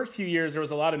 the first few years there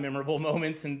was a lot of memorable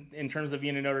moments in terms of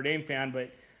being a Notre Dame fan,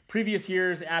 but previous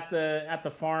years at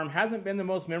the farm hasn't been the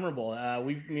most memorable.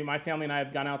 My family and I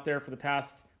have gone out there for the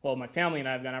past, my family and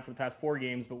I have gone out for the past 4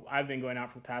 games, but I've been going out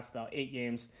for the past about 8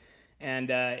 games. And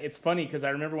it's funny because I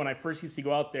remember when I first used to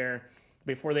go out there,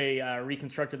 before they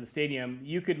reconstructed the stadium,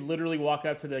 you could literally walk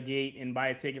up to the gate and buy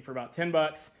a ticket for about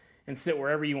 $10 and sit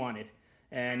wherever you wanted.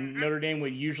 And Notre Dame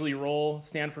would usually roll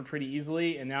Stanford pretty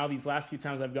easily. And now these last few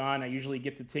times I've gone, I usually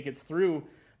get the tickets through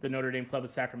the Notre Dame Club of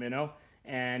Sacramento.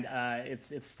 And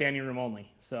it's standing room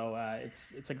only. So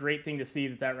it's a great thing to see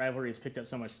that rivalry has picked up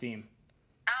so much steam.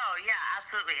 Oh yeah,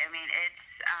 absolutely. I mean,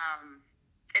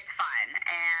 it's fun,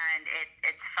 and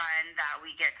it's fun that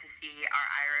we get to see our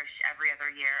Irish every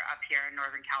other year up here in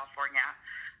Northern California.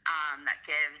 That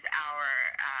gives our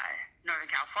Northern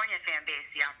California fan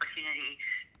base the opportunity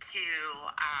to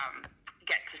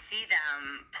get to see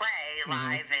them play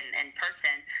live in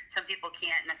person. Some people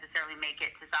can't necessarily make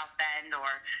it to South Bend or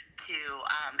to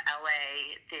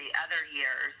LA the other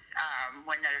years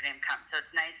when Notre Dame comes. So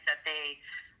it's nice that they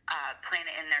plan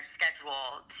it in their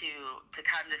schedule to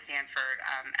come to Stanford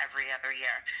every other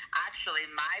year. Actually,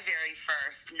 my very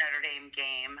first Notre Dame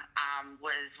game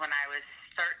was when I was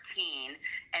 13,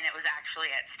 and it was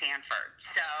actually at Stanford.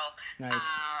 So nice.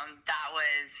 That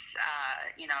was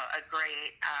a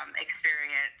great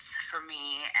experience for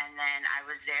me. And then I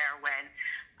was there when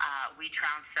we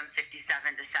trounced them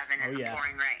 57-7 in the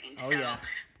pouring rain.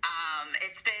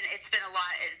 It's been a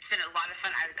lot. It's been a lot of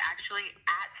fun. I was actually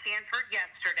at Stanford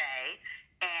yesterday,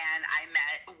 and I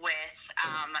met with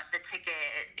the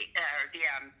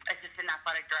assistant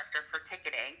athletic director for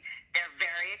ticketing. They're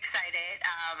very excited.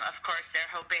 Of course,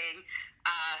 they're hoping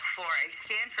for a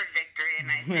Stanford victory, and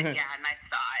I said, yeah, nice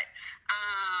thought.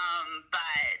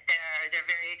 But they're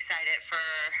very excited for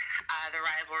the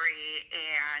rivalry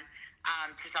and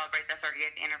to celebrate the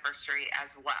 30th anniversary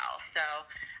as well. So,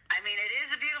 I mean, it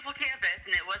is a beautiful campus,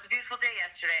 and it was a beautiful day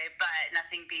yesterday, but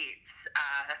nothing beats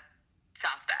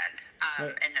South Bend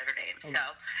and Notre Dame. So,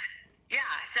 yeah,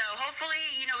 so hopefully,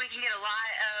 we can get a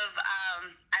lot of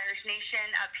Irish Nation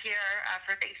up here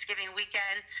for Thanksgiving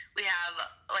weekend. We have,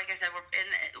 like I said, we're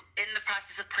in the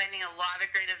process of planning a lot of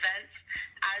great events.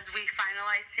 As we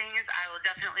finalize things, I will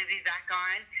definitely be back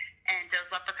on, and those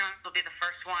Leprechauns will be the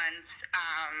first ones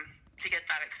to get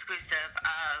that exclusive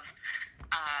of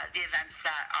the events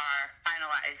that are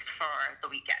finalized for the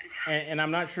weekend. And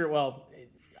I'm not sure,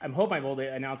 I'm hoping I'm able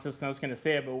to announce this, and I was going to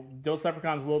say it, but those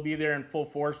Leprechauns will be there in full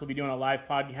force. We'll be doing a live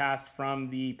podcast from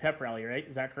the pep rally, right?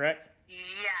 Is that correct?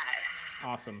 Yes.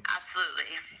 Awesome. Absolutely.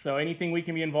 So anything we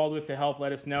can be involved with to help,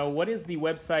 let us know. What is the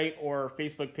website or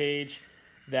Facebook page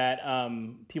that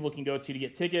people can go to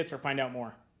get tickets or find out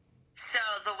more? So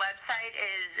the website website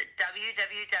is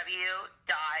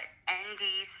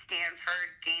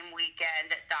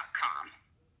www.ndstanfordgameweekend.com.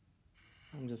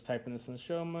 I'm just typing this in the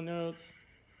show notes.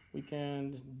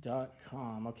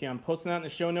 Weekend.com. Okay, I'm posting that in the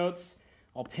show notes.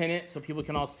 I'll pin it so people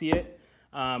can all see it.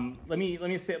 Let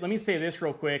me say this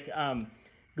real quick. I've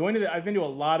been to a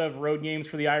lot of road games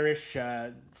for the Irish.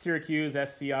 Syracuse,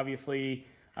 SC, obviously,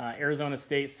 Arizona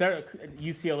State,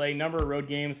 UCLA, number of road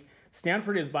games.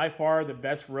 Stanford is by far the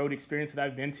best road experience that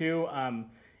I've been to.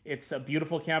 It's a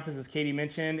beautiful campus, as Katie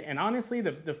mentioned, and honestly,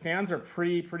 the fans are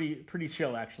pretty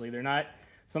chill. Actually, they're not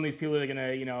some of these people that are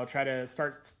gonna try to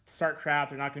start crap.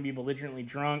 They're not gonna be belligerently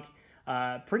drunk.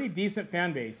 Pretty decent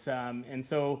fan base, and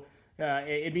so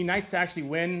it'd be nice to actually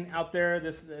win out there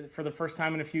for the first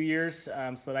time in a few years,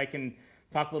 so that I can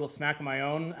talk a little smack of my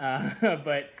own.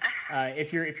 But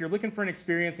if you're looking for an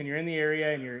experience and you're in the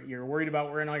area and you're worried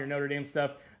about wearing all your Notre Dame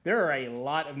stuff, there are a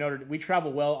lot of we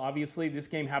travel well, obviously. This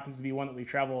game happens to be one that we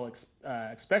travel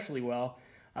especially well.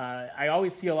 I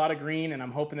always see a lot of green, and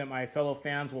I'm hoping that my fellow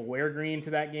fans will wear green to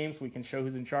that game so we can show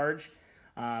who's in charge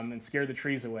and scare the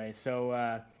trees away.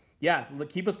 So,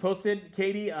 keep us posted,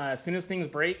 Katie. As soon as things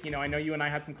break, I know you and I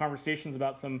had some conversations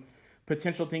about some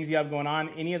potential things you have going on.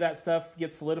 Any of that stuff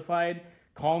gets solidified,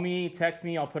 call me, text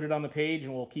me. I'll put it on the page,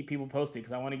 and we'll keep people posted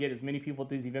because I want to get as many people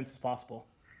at these events as possible.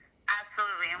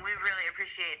 Absolutely, and we really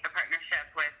appreciate the partnership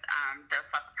with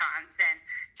Dos Leprechauns. And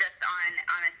just on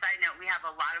a side note, we have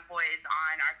a lot of boys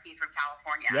on our team from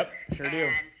California. Yep, sure do.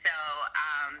 And so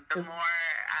the more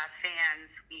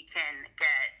fans we can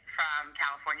get from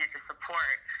California to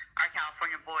support our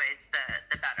California boys,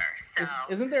 the better. So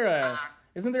isn't there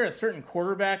a certain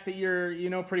quarterback that you're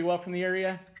pretty well from the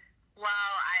area? Well,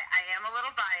 I am a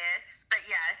little biased, but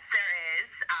yes, there is,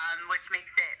 which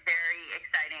makes it very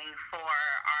exciting for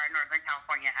our Northern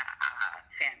California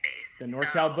fan base. The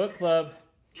NorCal Book Club.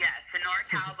 Yes, the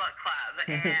NorCal Book Club,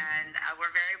 and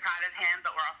we're very proud of him,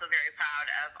 but we're also very proud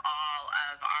of all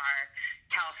of our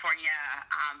California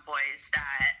boys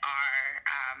that are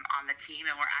on the team,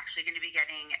 and we're actually going to be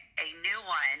getting a new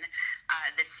one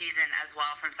this season as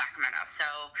well from Sacramento.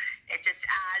 So it just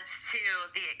adds to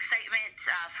the excitement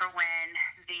for when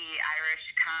the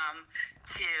Irish come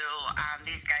to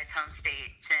these guys' home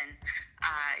states and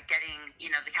getting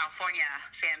the California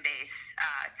fan base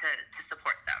to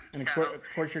support them. And of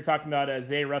course, you're talking about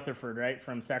Zay Rutherford, right,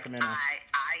 from Sacramento. I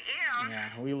am.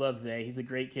 Yeah, we love Zay. He's a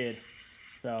great kid.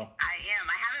 So I am.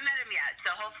 I haven't met him yet,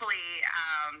 so hopefully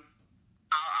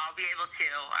I'll be able to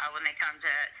when they come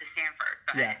to Stanford.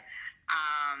 But yeah.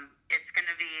 It's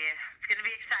gonna be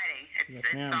exciting.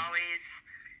 It's always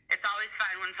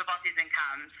fun when football season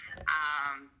comes.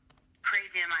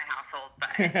 Crazy in my household, but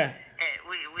we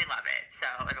love it, so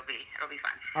it'll be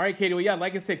fun. All right, Katie. Well, yeah,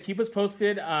 like I said, keep us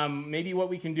posted. Maybe what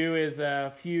we can do is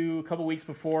a couple weeks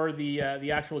before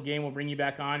the actual game, we'll bring you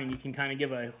back on, and you can kind of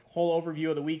give a whole overview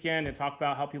of the weekend and talk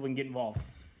about how people can get involved.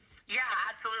 Yeah,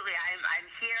 absolutely. I'm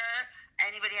here.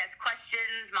 Anybody has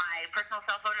questions, my personal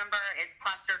cell phone number is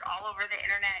plastered all over the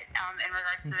internet in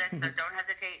regards to this, so don't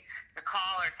hesitate to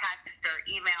call or text or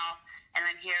email, and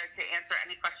I'm here to answer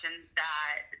any questions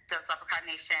that Dos Leprechaun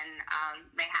Nation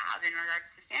may have in regards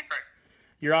to Stanford.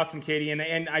 You're awesome, Katie, and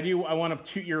I want to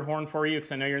toot your horn for you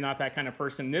because I know you're not that kind of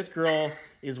person. This girl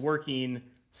is working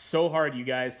so hard, you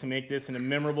guys, to make this a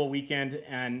memorable weekend,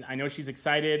 and I know she's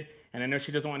excited, and I know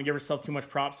she doesn't want to give herself too much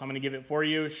props, so I'm going to give it for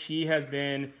you. She has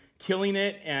been killing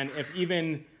it, and if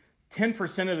even 10%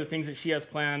 of the things that she has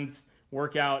planned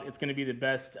work out, it's going to be the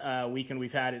best weekend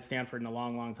we've had at Stanford in a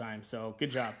long, long time. So good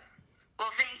job.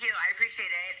 Well, thank you. I appreciate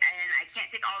it, and I can't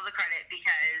take all of the credit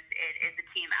because it is a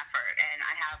team effort, and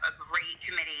I have a great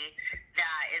committee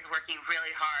that is working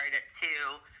really hard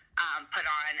to put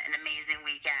on an amazing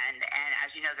weekend. And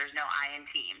as you know, there's no I in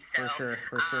team. So for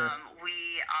sure.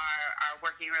 We are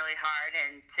working really hard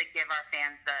and to give our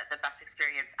fans the best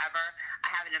experience ever. I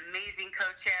have an amazing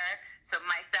co-chair. So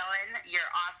Mike Bellin, you're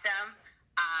awesome.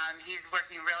 He's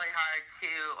working really hard to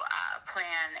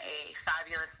plan a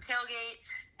fabulous tailgate.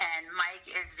 And Mike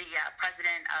is the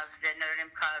president of the Notre Dame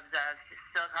clubs of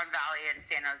Silicon Valley and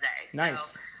San Jose. Nice. So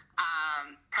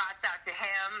props out to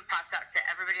him, props out to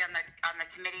everybody on the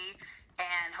committee,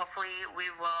 and hopefully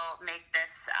we will make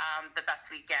this the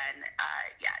best weekend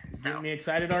yet. So getting me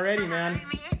excited already, man.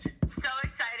 So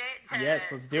excited to be a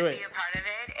part of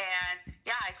it, and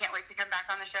yeah, I can't wait to come back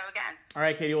on the show again. All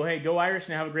right, Katie. Well, hey, go Irish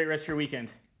and have a great rest of your weekend.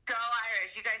 Go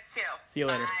Irish. You guys too. See you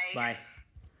later. Bye.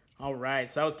 All right.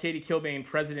 So that was Katie Kilbane,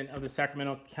 president of the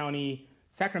Sacramento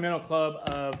Club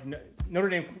of Notre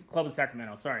Dame Club of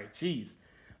Sacramento. Sorry. Jeez.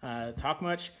 Talk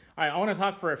much. All right, I want to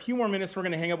talk for a few more minutes. We're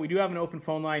going to hang up. We do have an open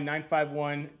phone line,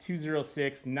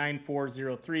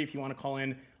 951-206-9403, if you want to call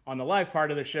in on the live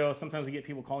part of the show. Sometimes we get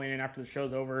people calling in after the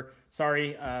show's over.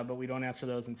 Sorry, but we don't answer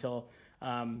those until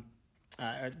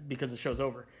because the show's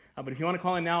over. But if you want to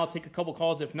call in now, I'll take a couple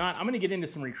calls. If not, I'm going to get into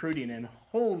some recruiting. And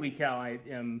holy cow, I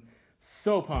am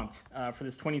so pumped for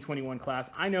this 2021 class.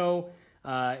 I know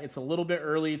it's a little bit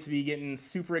early to be getting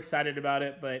super excited about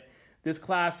it, but this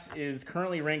class is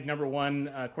currently ranked number 1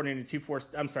 according to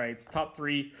it's top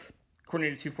 3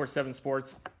 according to 247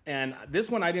 Sports. And this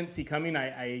one I didn't see coming.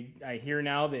 I hear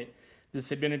now that this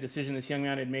had been a decision this young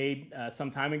man had made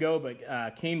some time ago,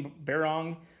 but Kane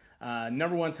Barong,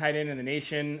 number 1 tight end in the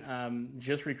nation,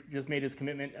 just made his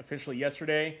commitment officially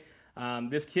yesterday.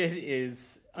 This kid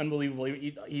is unbelievable.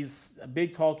 He's a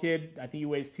big, tall kid. I think he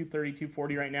weighs 230,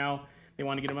 240 right now. They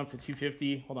want to get him up to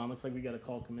 250. Hold on, looks like we got a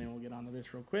call coming in. We'll get onto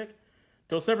this real quick.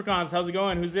 Dos Leprechauns, how's it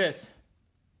going? Who's this?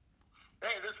 Hey,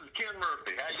 this is Ken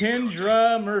Murphy. How you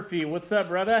Kendra doing? Murphy. What's up,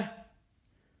 brother?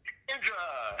 Kendra.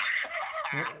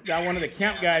 Got one of the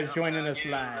camp guys joining us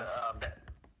live.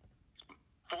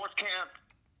 Fourth camp.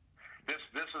 This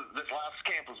last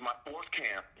camp was my 4th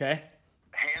camp. Okay.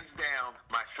 Hands down,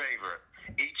 my favorite.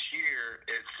 Each year,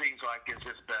 it seems like it's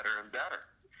just better and better.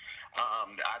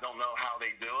 I don't know how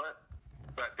they do it,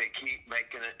 but they keep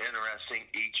making it interesting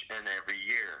each and every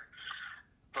year.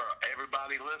 For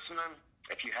everybody listening,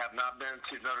 if you have not been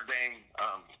to Notre Dame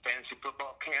Fantasy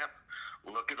Football Camp,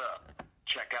 look it up.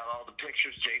 Check out all the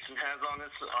pictures Jason has on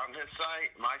his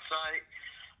site, my site,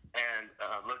 and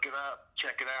look it up.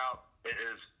 Check it out. It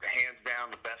is hands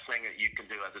down the best thing that you can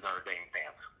do as a Notre Dame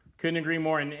fan. Couldn't agree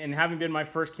more. And having been my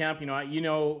first camp, you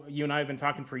and I have been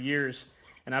talking for years,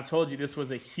 and I've told you this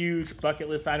was a huge bucket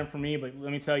list item for me. But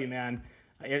let me tell you, man,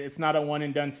 it's not a one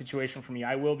and done situation for me.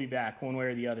 I will be back one way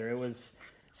or the other. It was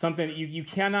something that you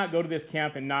cannot go to this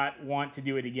camp and not want to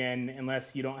do it again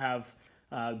unless you don't have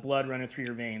blood running through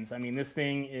your veins. I mean, this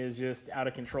thing is just out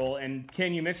of control. And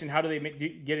Ken, you mentioned how do they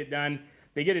get it done?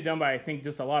 They get it done by, I think,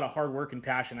 just a lot of hard work and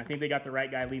passion. I think they got the right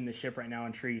guy leading the ship right now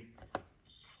in Tree.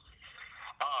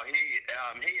 Oh, he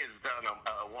has done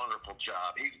a wonderful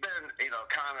job. He's been,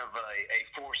 kind of a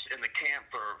force in the camp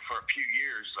for a few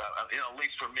years. At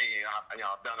least for me,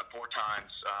 I've done it 4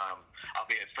 times. I'll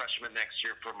be a freshman next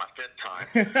year for my 5th time.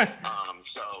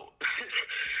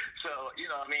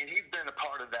 He's been a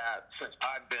part of that since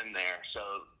I've been there. So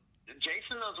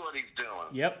Jason knows what he's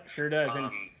doing. Yep, sure does.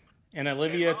 And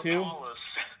Olivia too. Ron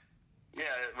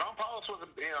Paulus was,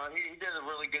 he did a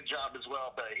really good job as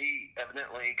well, but he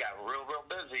evidently got real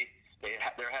busy.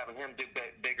 They're having him do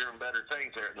bigger and better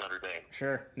things there at Notre Dame.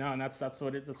 Sure. No, and that's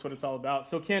what it's all about.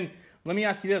 So Ken, let me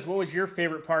ask you this: what was your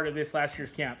favorite part of this last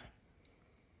year's camp?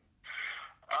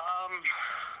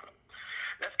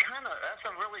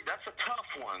 That's a tough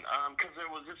one because there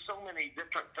was just so many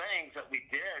different things that we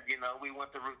did. We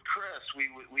went to Ruth Chris. We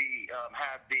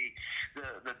had the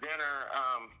dinner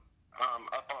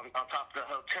up on top of the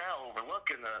hotel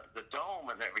overlooking the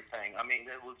dome and everything. I mean,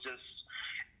 it was just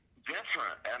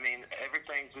different. I mean,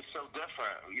 everything's just so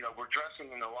different. We're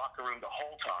dressing in the locker room the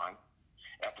whole time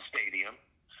at the stadium,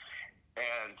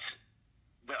 and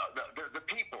the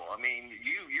people. I mean,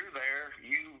 you're there.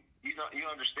 You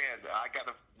understand. I got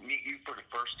to meet you for the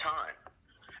first time,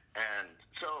 and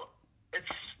so it's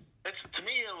to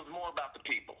me it was more about the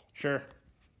people. Sure.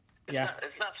 Yeah.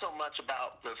 It's not so much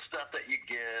about the stuff that you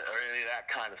get or any of that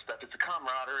kind of stuff. It's a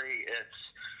camaraderie.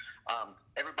 It's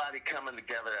everybody coming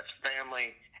together as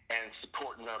family and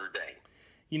supporting Notre Dame.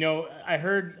 I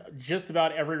heard just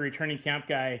about every returning camp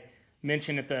guy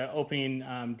mention at the opening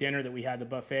dinner that we had, the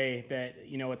buffet, that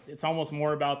it's almost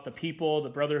more about the people, the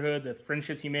brotherhood, the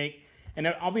friendships you make. And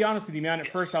I'll be honest with you, man. At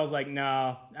first, I was like,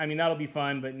 no. I mean, that'll be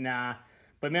fun, but nah.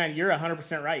 But man, you're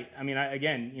 100% right. I mean,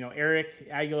 Eric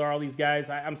Aguilar, all these guys.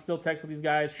 I'm still texting with these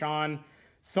guys. Sean,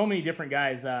 so many different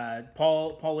guys.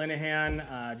 Paul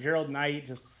Linehan, Gerald Knight,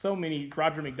 just so many.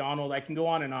 Roger McDonald. I can go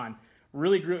on and on.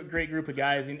 Really great group of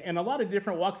guys, and a lot of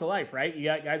different walks of life. Right? You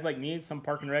got guys like me, some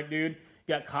park and rec dude.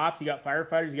 You got cops. You got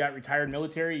firefighters. You got retired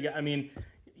military.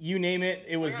 You name it.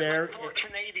 It was there. Like 4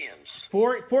 Canadians.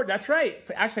 Four. That's right.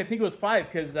 Actually, I think it was 5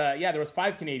 because there was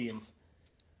 5 Canadians.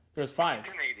 There was 5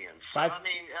 Canadians. 5. I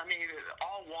mean,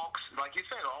 all walks, like you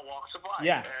said, all walks of life.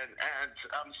 Yeah.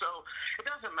 And so it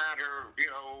doesn't matter,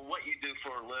 what you do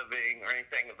for a living or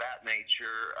anything of that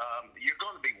nature. You're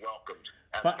going to be welcomed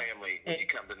as a family when you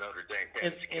come to Notre Dame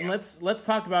Fantasy Camp. And let's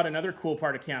talk about another cool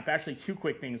part of camp. Actually, 2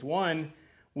 quick things. One,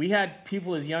 we had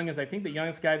people as young as, I think the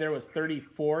youngest guy there was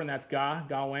 34, and that's Ga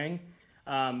Wang.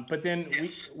 But then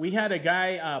we had a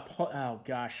guy,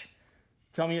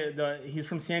 Tell me, he's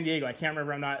from San Diego. I can't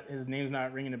remember. His name's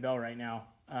not ringing a bell right now.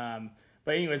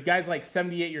 But anyways, guy's like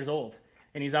 78 years old,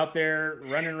 and he's out there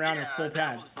running around in full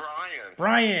pads.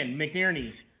 Brian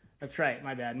McNierney. That's right.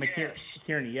 My bad.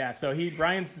 McNierney. Yeah. So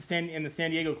Brian's in the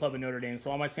San Diego club in Notre Dame.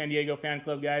 So all my San Diego fan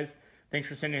club guys, thanks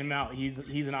for sending him out. He's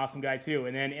an awesome guy too.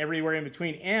 And then everywhere in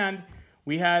between. And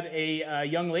we had a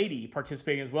young lady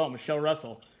participating as well, Michelle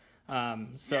Russell.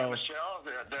 Michelle,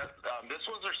 this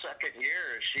was her second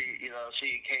year.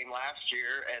 She came last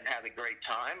year and had a great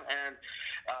time, and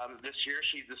this year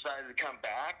she decided to come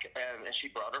back, and she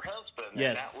brought her husband. Yes.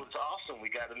 And that was awesome. We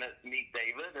got to meet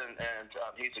David, and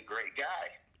he's a great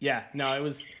guy. Yeah, no, it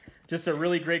was just a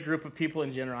really great group of people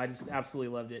in general. I just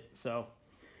absolutely loved it. So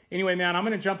anyway, man, I'm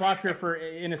going to jump off here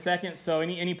in a second. So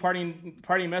any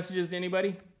parting messages to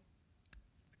anybody?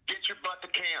 Get your butt to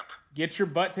camp. Get your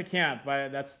butt to camp.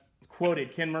 That's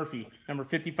quoted Ken Murphy, number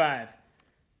 55.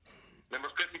 Number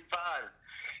 55.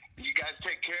 You guys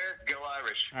take care. Go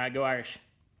Irish. All right, go Irish.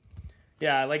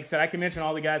 Yeah, like I said, I can mention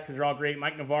all the guys because they're all great.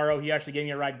 Mike Navarro, he actually gave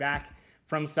me a ride back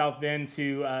from South Bend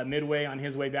to Midway on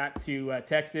his way back to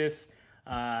Texas.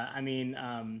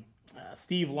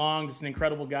 Steve Long, just an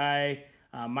incredible guy.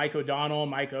 Mike O'Donnell,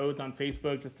 Mike Oates on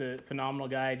Facebook, just a phenomenal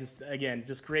guy. Just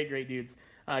great dudes.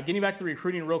 Getting back to the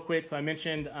recruiting real quick, so I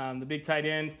mentioned the big tight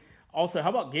end. Also, how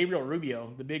about Gabriel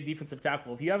Rubio, the big defensive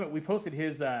tackle? If you haven't, we posted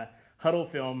his huddle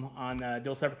film on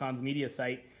Dill Leprechauns media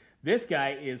site. This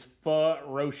guy is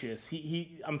ferocious.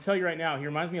 I'm telling you right now, he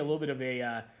reminds me a little bit of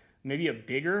maybe a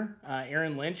bigger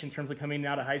Aaron Lynch in terms of coming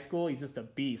out of high school. He's just a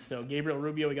beast. So Gabriel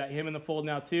Rubio, we got him in the fold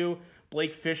now too.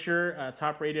 Blake Fisher,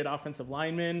 top-rated offensive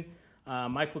lineman.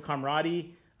 Michael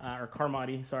Carmody,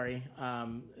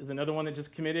 is another one that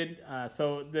just committed.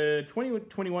 So the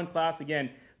 2021 class, again,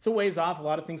 it's a ways off. A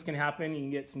lot of things can happen. You can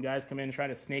get some guys come in and try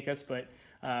to snake us, but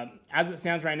as it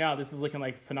stands right now, this is looking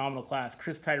like a phenomenal class.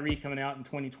 Chris Tyree coming out in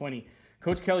 2020.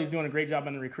 Coach Kelly's doing a great job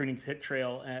on the recruiting pit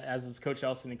trail, as is Coach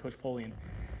Elson and Coach Polian.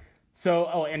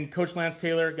 So, and Coach Lance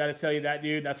Taylor, got to tell you that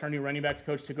dude, that's our new running backs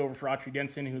coach, took over for Autry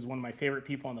Denson, who's one of my favorite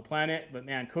people on the planet. But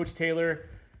man, Coach Taylor,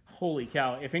 holy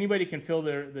cow. If anybody can fill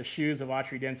the shoes of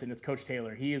Autry Denson, it's Coach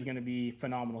Taylor. He is going to be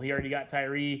phenomenal. He already got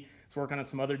Tyree. He's working on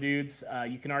some other dudes.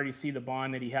 You can already see the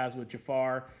bond that he has with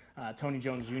Jafar, Tony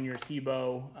Jones Jr.,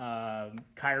 Sebo,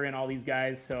 Kyron, all these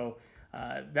guys. So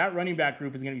that running back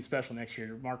group is going to be special next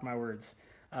year, mark my words.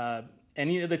 And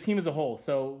the team as a whole.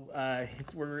 So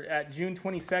we're at June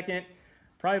 22nd,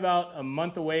 probably about a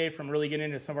month away from really getting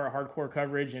into some of our hardcore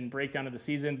coverage and breakdown of the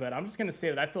season. But I'm just going to say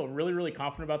that I feel really, really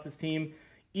confident about this team,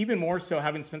 even more so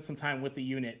having spent some time with the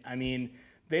unit. I mean,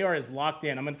 they are as locked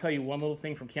in. I'm going to tell you one little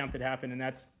thing from camp that happened, and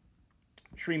that's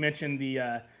Shree mentioned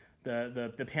the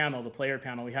panel, the player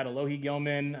panel. We had Alohi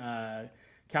Gilman,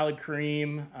 Khalid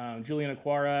Kareem, Julian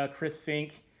Aquara, Chris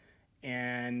Fink,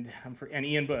 and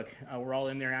Ian Book. We're all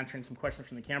in there answering some questions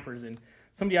from the campers. And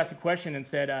somebody asked a question and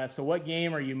said, so what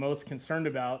game are you most concerned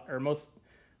about, or what's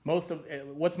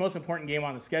the most important game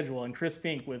on the schedule? And Chris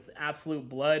Fink, with absolute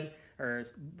blood or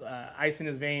ice in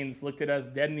his veins, looked at us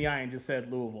dead in the eye and just said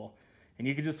Louisville. And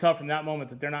you could just tell from that moment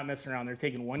that they're not messing around. They're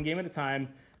taking one game at a time,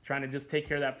 trying to just take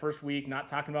care of that first week, not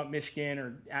talking about Michigan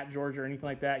or at Georgia or anything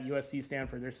like that, USC,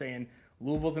 Stanford. They're saying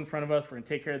Louisville's in front of us. We're going to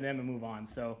take care of them and move on.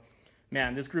 So,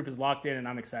 man, this group is locked in, and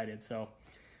I'm excited. So,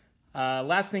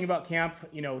 last thing about camp,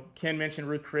 Ken mentioned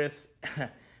Ruth Chris.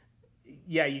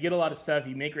 Yeah, you get a lot of stuff.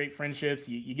 You make great friendships.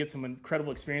 You get some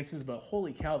incredible experiences. But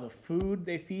holy cow, the food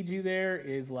they feed you there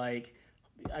is like,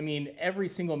 every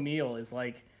single meal is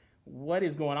like, what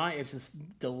is going on? It's just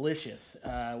delicious.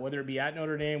 Whether it be at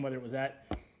Notre Dame, whether it was at,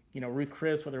 Ruth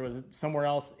Chris, whether it was somewhere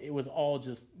else, it was all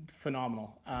just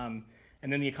phenomenal.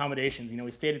 And then the accommodations,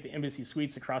 we stayed at the Embassy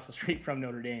Suites across the street from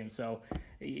Notre Dame. So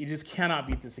you just cannot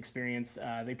beat this experience.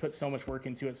 They put so much work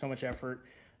into it, so much effort.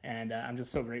 And I'm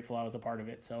just so grateful I was a part of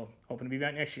it. So hoping to be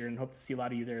back next year and hope to see a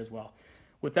lot of you there as well.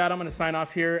 With that, I'm going to sign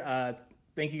off here.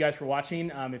 Thank you guys for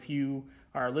watching. If you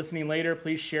are listening later,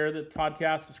 please share the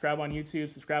podcast, subscribe on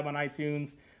YouTube, subscribe on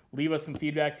iTunes, leave us some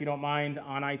feedback if you don't mind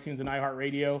on iTunes and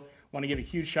iHeartRadio. Want to give a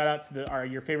huge shout out to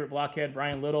your favorite blockhead,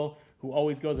 Brian Little, who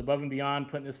always goes above and beyond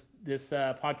putting this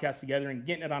podcast together and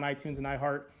getting it on iTunes and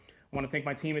iHeart. I want to thank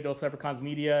my team at Dos Leprechauns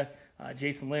Media,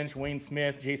 Jason Lynch, Wayne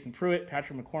Smith, Jason Pruitt,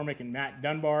 Patrick McCormick, and Matt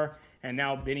Dunbar, and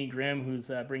now Benny Grimm, who's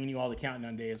bringing you all the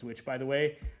Countdown Days, which, by the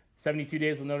way, 72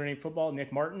 Days of Notre Dame Football,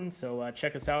 Nick Martin. So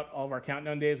check us out, all of our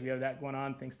Countdown Days. We have that going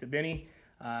on thanks to Benny.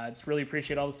 Just really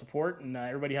appreciate all the support, and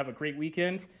everybody have a great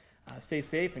weekend. Stay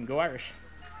safe, and go Irish.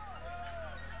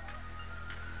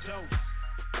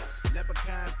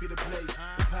 Leprechauns be the place.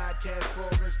 The podcast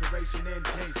for inspiration and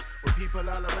taste. people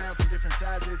all around from different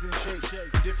sizes and shapes,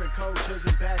 from different cultures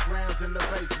and backgrounds in the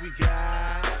race. We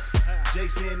got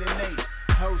Jason and Nate,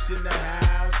 hosts in the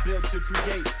house, built to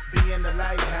create, being the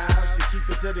lighthouse to keep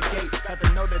us to the gate. Got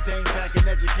the Notre Dame back in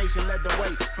education, led the way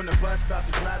from the bus about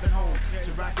to drive it home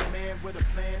to Rocket Man with a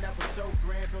plan that was so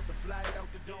grand, built the flight out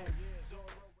the dome.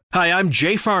 Hi, I'm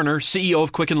Jay Farner, CEO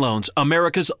of Quicken Loans,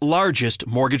 America's largest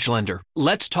mortgage lender.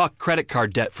 Let's talk credit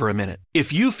card debt for a minute.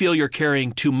 If you feel you're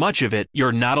carrying too much of it,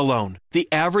 you're not alone. The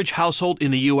average household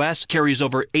in the U.S. carries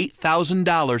over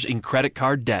 $8,000 in credit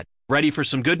card debt. Ready for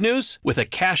some good news? With a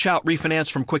cash-out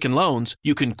refinance from Quicken Loans,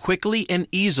 you can quickly and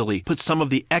easily put some of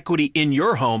the equity in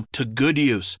your home to good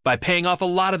use by paying off a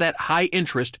lot of that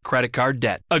high-interest credit card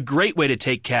debt. A great way to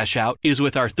take cash out is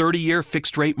with our 30-year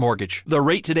fixed-rate mortgage. The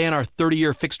rate today on our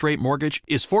 30-year fixed-rate mortgage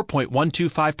is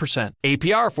 4.125%, APR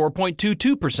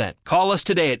 4.22%. Call us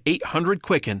today at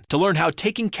 800-QUICKEN to learn how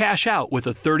taking cash out with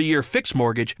a 30-year fixed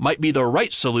mortgage might be the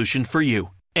right solution for you.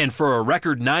 And for a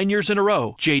record 9 years in a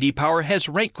row, J.D. Power has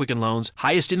ranked Quicken Loans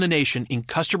highest in the nation in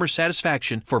customer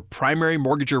satisfaction for primary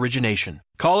mortgage origination.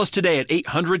 Call us today at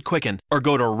 800-QUICKEN or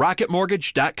go to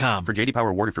rocketmortgage.com. For J.D.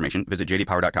 Power award information, visit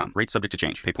jdpower.com. Rates subject to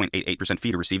change. Pay 0.88%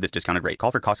 fee to receive this discounted rate.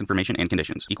 Call for cost information and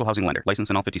conditions. Equal housing lender. License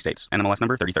in all 50 states. NMLS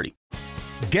number 3030.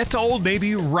 Get to Old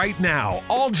Navy right now.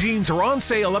 All jeans are on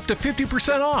sale up to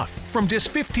 50% off. From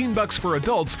just $15 for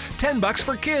adults, $10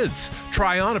 for kids.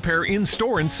 Try on a pair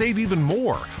in-store and save even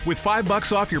more with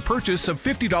 $5 off your purchase of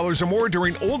 $50 or more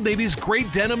during Old Navy's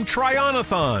Great Denim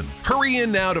Try-On-a-thon. Hurry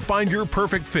in now to find your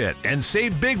perfect fit and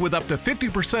save big with up to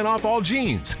 50% off all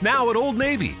jeans. Now at Old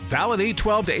Navy. Valid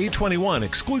 8/12 to 8/21.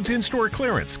 Excludes in-store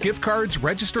clearance, gift cards,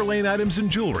 register lane items,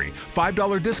 and jewelry.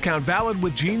 $5 discount valid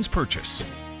with jeans purchase.